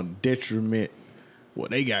that's gonna detriment what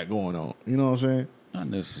they got going on. You know what I'm saying? Not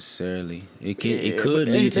necessarily. It could but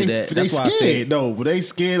lead to that. That's why I they say scared though. But they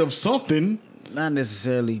scared of something. not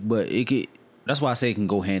necessarily, but it could. That's why I say it can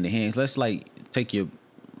go hand in hand. Let's like take your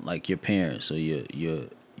parents or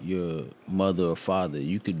your mother or father.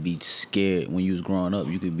 You could be scared when you was growing up.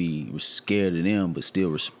 You could be scared of them, but still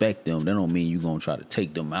respect them. That don't mean you gonna try to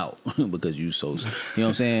take them out because you so. You know what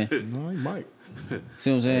I'm saying? No, you might. See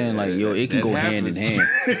what I'm saying? Like it can that go hand in happens.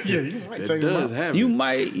 hand. Yeah, you might That take them does out. happen.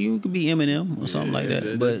 You could be Eminem or something like that.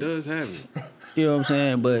 That But does happen. you know what I'm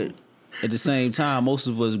saying? But at the same time, most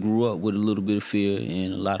of us grew up with a little bit of fear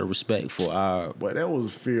and a lot of respect for our But that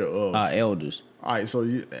was fear of. elders. All right, so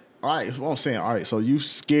what I'm saying, all right, so you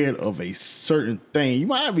scared of a certain thing. You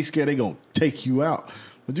might not be scared they gonna take you out,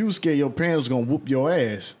 but you was scared your parents was gonna whoop your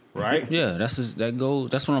ass, right? Yeah, that's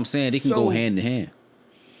what I'm saying. They can So- go hand in hand.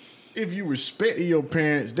 If you respected your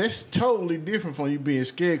parents, that's totally different from you being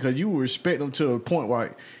scared because you respect them to a point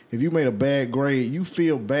where if you made a bad grade, you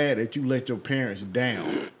feel bad that you let your parents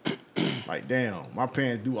down. Like, damn, my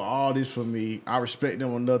parents do all this for me. I respect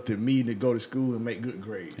them enough to me to go to school and make good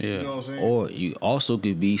grades. Yeah. You know what I'm saying? Or you also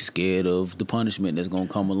could be scared of the punishment that's gonna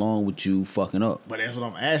come along with you fucking up. But that's what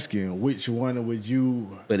I'm asking. Which one would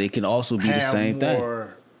you But it can also be have the same thing.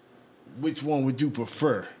 more? Which one would you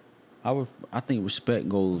prefer? I think respect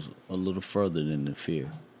goes a little further than the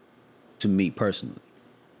fear. To me personally.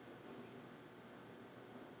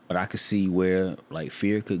 But I could see where like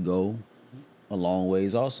fear could go a long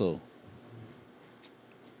ways also.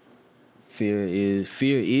 Fear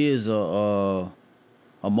is a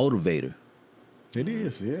motivator. It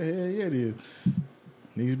is. Yeah, it is.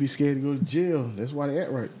 Niggas be scared to go to jail. That's why they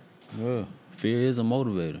act right. Yeah. Fear is a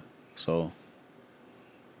motivator. So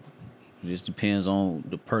It just depends on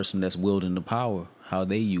the person that's wielding the power, how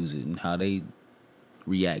they use it and how they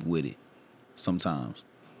react with it sometimes.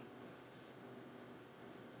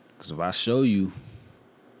 Because if I show you,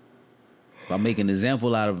 if I make an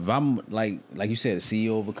example out of, if I'm like you said, a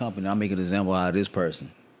CEO of a company, I make an example out of this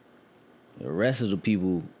person. The rest of the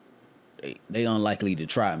people, they unlikely to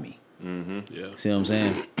try me. Yeah. See what I'm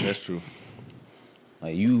saying? That's true.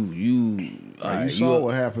 Like you Like you saw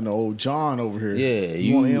what happened to old John over here. Yeah,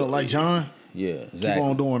 you want to end up like John? Yeah, exactly. Keep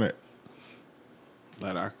on doing it.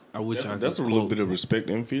 Like I wish I could That's a little bit of respect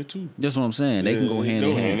and fear too. That's what I'm saying. They can go hand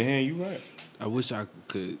in hand. You right. I wish I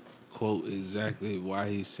could quote exactly why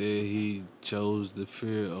he said he chose the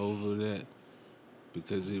fear over that,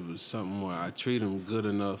 because it was something where I treat him good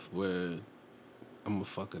enough where I'm gonna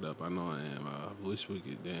fuck it up. I know I am. I wish we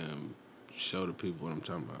could damn show the people what I'm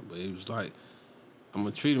talking about. But it was like, I'm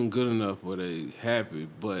gonna treat them good enough where they happy,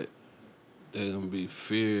 but they're gonna be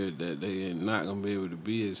feared that they not gonna be able to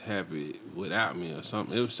be as happy without me or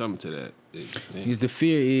something. It was something to that extent. Because the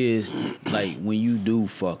fear is, like, when you do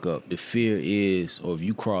fuck up, the fear is, or if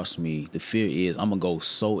you cross me, the fear is I'm gonna go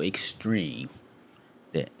so extreme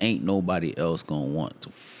that ain't nobody else gonna want to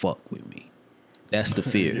fuck with me. That's the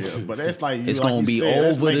fear. Yeah, but that's like It's like gonna you be said,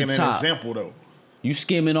 that's over the making an top. example though. You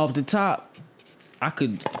skimming off the top, I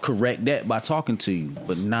could correct that by talking to you,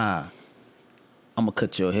 but nah, I'm gonna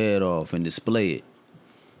cut your head off and display it.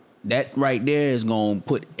 That right there is gonna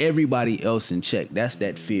put everybody else in check. That's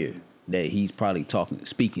that fear that he's probably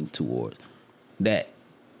speaking towards.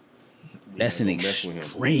 That's an mess with him.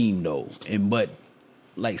 extreme though, but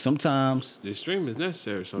like sometimes The extreme is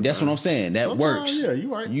necessary sometimes. that's what I'm saying. That Sometimes, works. yeah,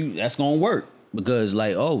 you right. That's gonna work because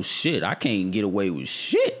like, oh shit, I can't get away with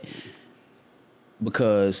shit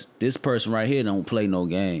because this person right here don't play no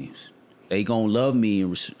games. They gonna love me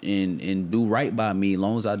and do right by me as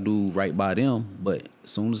long as I do right by them. But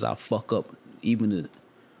as soon as I fuck up even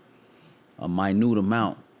a minute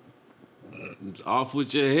amount, It's off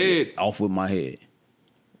with your head. off with my head.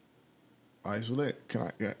 All right, so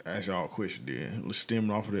can I ask y'all a question then? Let's stem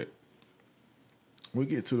off of that. We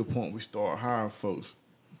get to the point we start hiring folks.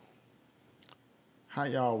 How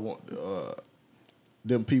y'all want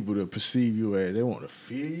them people to perceive you as? They want to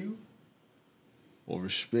fear you or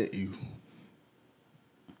respect you?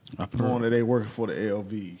 Knowing that they working for the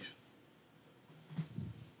LVs.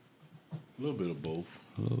 A little bit of both.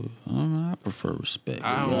 I prefer respect.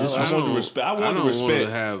 I don't, Just I want the don't- respect. I want I the don't respect. want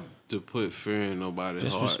to have to put fear in nobody's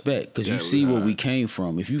Just heart. respect, because you That see we where we have. came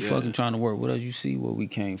from. If you Yeah. fucking trying to work with us, you see where we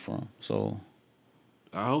came from. So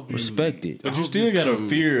I hope you respect it. But I you hope still you gotta come-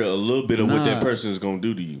 fear a little bit of what that Nah. person is gonna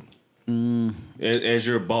do to you. As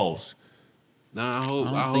your boss. Nah, I hope.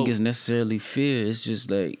 I don't think it's necessarily fear. It's just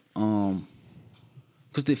like,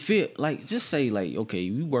 because the fear, like, just say like, okay,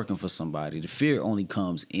 you working for somebody. The fear only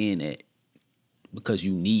comes in at because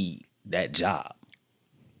you need that job.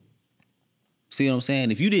 See what I'm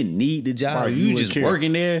saying? If you didn't need the job, Right, you you wouldn't just care.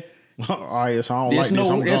 working there. All right, so I don't There's like this.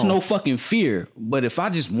 I'm there's gone. no fucking fear. But if I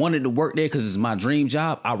just wanted to work there because it's my dream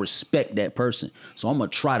job, I respect that person. So I'm gonna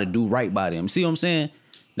try to do right by them. See what I'm saying?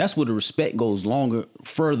 That's where the respect goes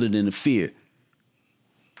further than the fear.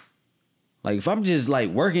 Like if I'm just like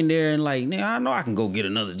working there and like, I know I can go get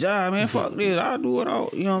another job, man. Fuck this, I'll do it all.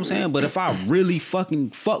 You know what I'm saying? But if I really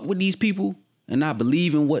fucking fuck with these people and I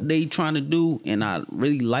believe in what they trying to do and I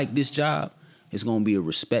really like this job, it's gonna be a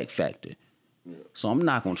respect factor. So I'm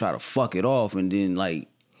not gonna try to fuck it off and then like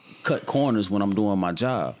cut corners when I'm doing my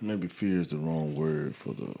job. Maybe fear is the wrong word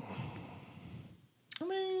for the. I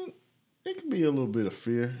mean, it could be a little bit of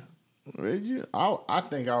fear. I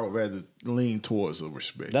think I would rather lean towards a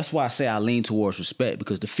respect. That's why I say I lean towards respect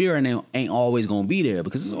because the fear ain't always gonna be there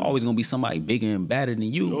because it's always gonna be somebody bigger and badder than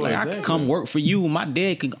you. Oh, like I exactly. could come work for you. My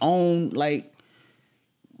dad could own like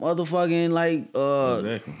motherfucking like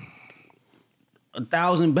Exactly.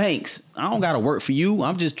 1,000 banks. I don't gotta work for you.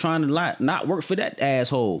 I'm just trying to not work for that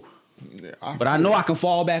asshole. But I know I can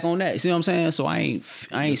fall back on that. You see what I'm saying? So I ain't That's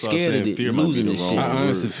why I'm scared saying of it, fear might be losing the this wrong shit. I word.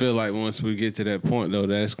 honestly feel like once we get to that point, though,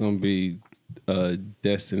 that's gonna be a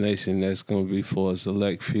destination that's gonna be for a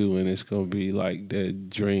select few, and it's gonna be like that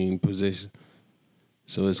dream position.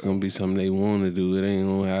 So it's gonna be something they want to do. It ain't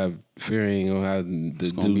gonna have fear. Ain't gonna have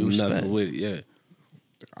to gonna be do respect. nothing with it. Yeah.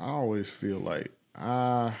 I always feel like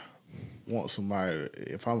I want somebody,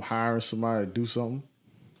 if I'm hiring somebody to do something,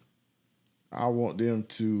 I want them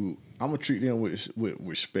to, I'm going to treat them with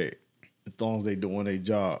respect as long as they doing their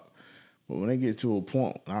job. But when they get to a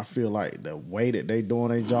point, I feel like the way that they doing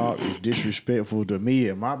their job is disrespectful to me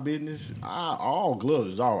and my business, all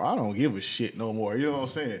gloves off. I don't give a shit no more. You know what I'm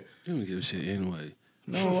saying? You don't give a shit anyway.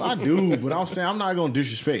 No, I do, but I'm saying I'm not going to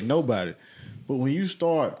disrespect nobody. But when you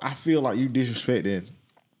start, I feel like you disrespecting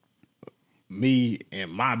me and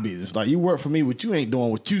my business. Like you work for me, but you ain't doing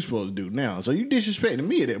what you supposed to do now. So you disrespecting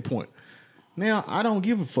me at that point. Now I don't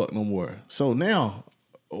give a fuck no more. So now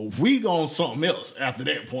we going something else after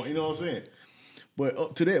that point. You know what I'm saying? But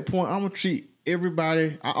up to that point, I'm gonna treat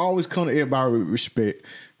everybody. I always come to everybody with respect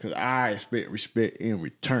because I expect respect in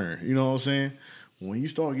return. You know what I'm saying? When you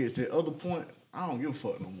start getting to the other point, I don't give a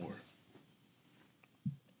fuck no more.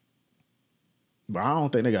 But I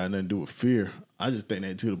don't think they got nothing to do with fear. I just think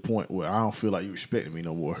that to the point where I don't feel like you respecting me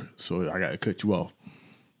no more. So I got to cut you off.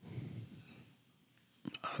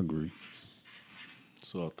 I agree.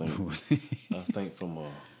 So I think from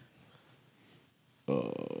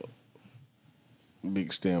a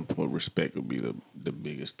big standpoint, respect would be the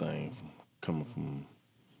biggest thing coming from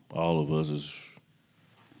all of us is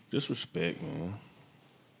just respect, man.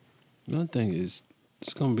 Another thing is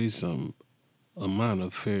it's gonna be some amount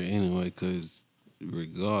of fear anyway, because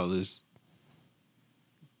regardless,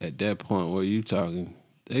 at that point where you talking,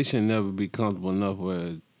 they should never be comfortable enough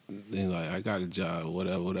where they like, I got a job,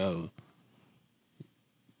 whatever.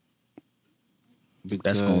 Because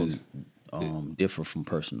That's going to differ from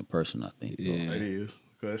person to person, I think. yeah, It is.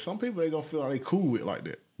 Because some people, they going to feel like they cool with like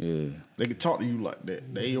that. Yeah. They can talk to you like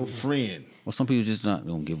that. They your friend. Well, some people just not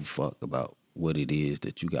going to give a fuck about what it is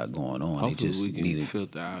that you got going on. hopefully They just we can need it.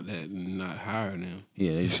 filter out that and not hire them.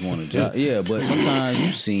 Yeah, they just want a job. Yeah, but sometimes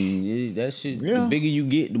you seen that shit. Yeah. The bigger you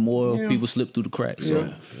get, the more Yeah. people slip through the cracks. So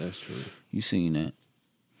Yeah, that's true. you seen that.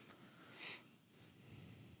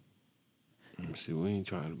 See, we ain't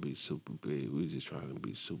trying to be super big. We just trying to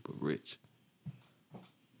be super rich.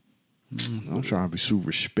 I'm trying to be super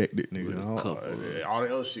respected, nigga. With a couple. All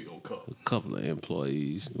the other shit gonna come. A couple of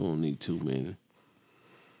employees. We don't need too many.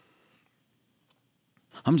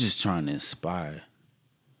 I'm just trying to inspire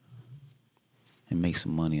and make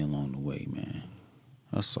some money along the way, man.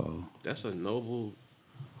 That's all. That's a noble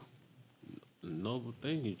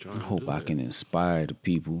thing you're trying I to hope do. I can inspire the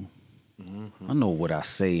people. I know what I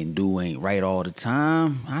say and do ain't right all the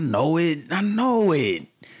time. I know it. I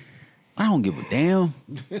don't give a damn.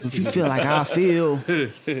 If you feel like I feel,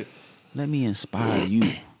 let me inspire you.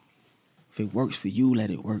 If it works for you,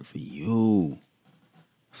 let it work for you.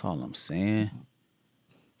 That's all I'm saying.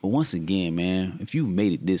 But once again, man, if you've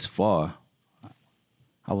made it this far,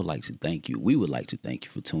 I would like to thank you. We would like to thank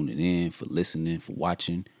you for tuning in, for listening, for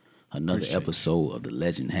watching another Appreciate episode of the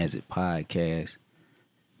Legend Has It podcast.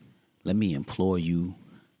 Let me implore you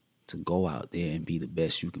to go out there and be the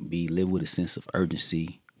best you can be. Live with a sense of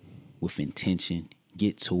urgency, with intention.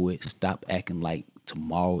 Get to it. Stop acting like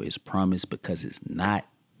tomorrow is promised, because it's not.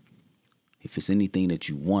 If it's anything that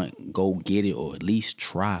you want, go get it, or at least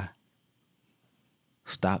try.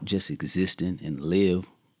 Stop just existing and live,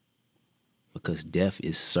 because death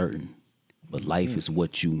is certain, but life is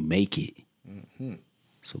what you make it.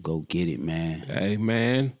 So go get it, man. Hey,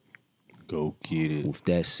 man. Go get it. With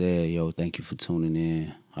that said, yo, thank you for tuning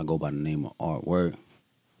in. I go by the name of Artwork.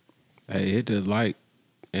 Hey, hit the like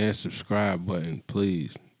and subscribe button,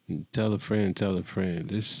 please. And tell a friend.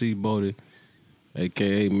 This is C-Bodie,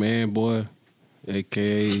 a.k.a. Man Boy,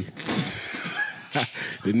 a.k.a.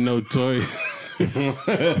 the Notorious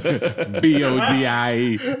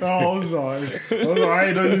B.O.D.I.E. Oh, I'm sorry. I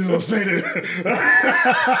didn't know you was gonna say that.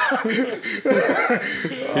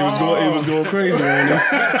 It was going crazy, man.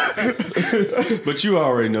 But you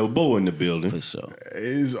already know, Bo in the building. For sure.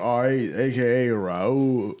 It's R.A., a.k.a.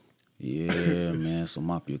 Raul. Yeah, man. So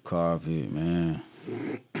mop your carpet, man.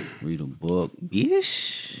 Read a book.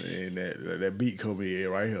 Bitch. And that beat coming in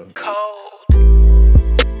right here. Cold.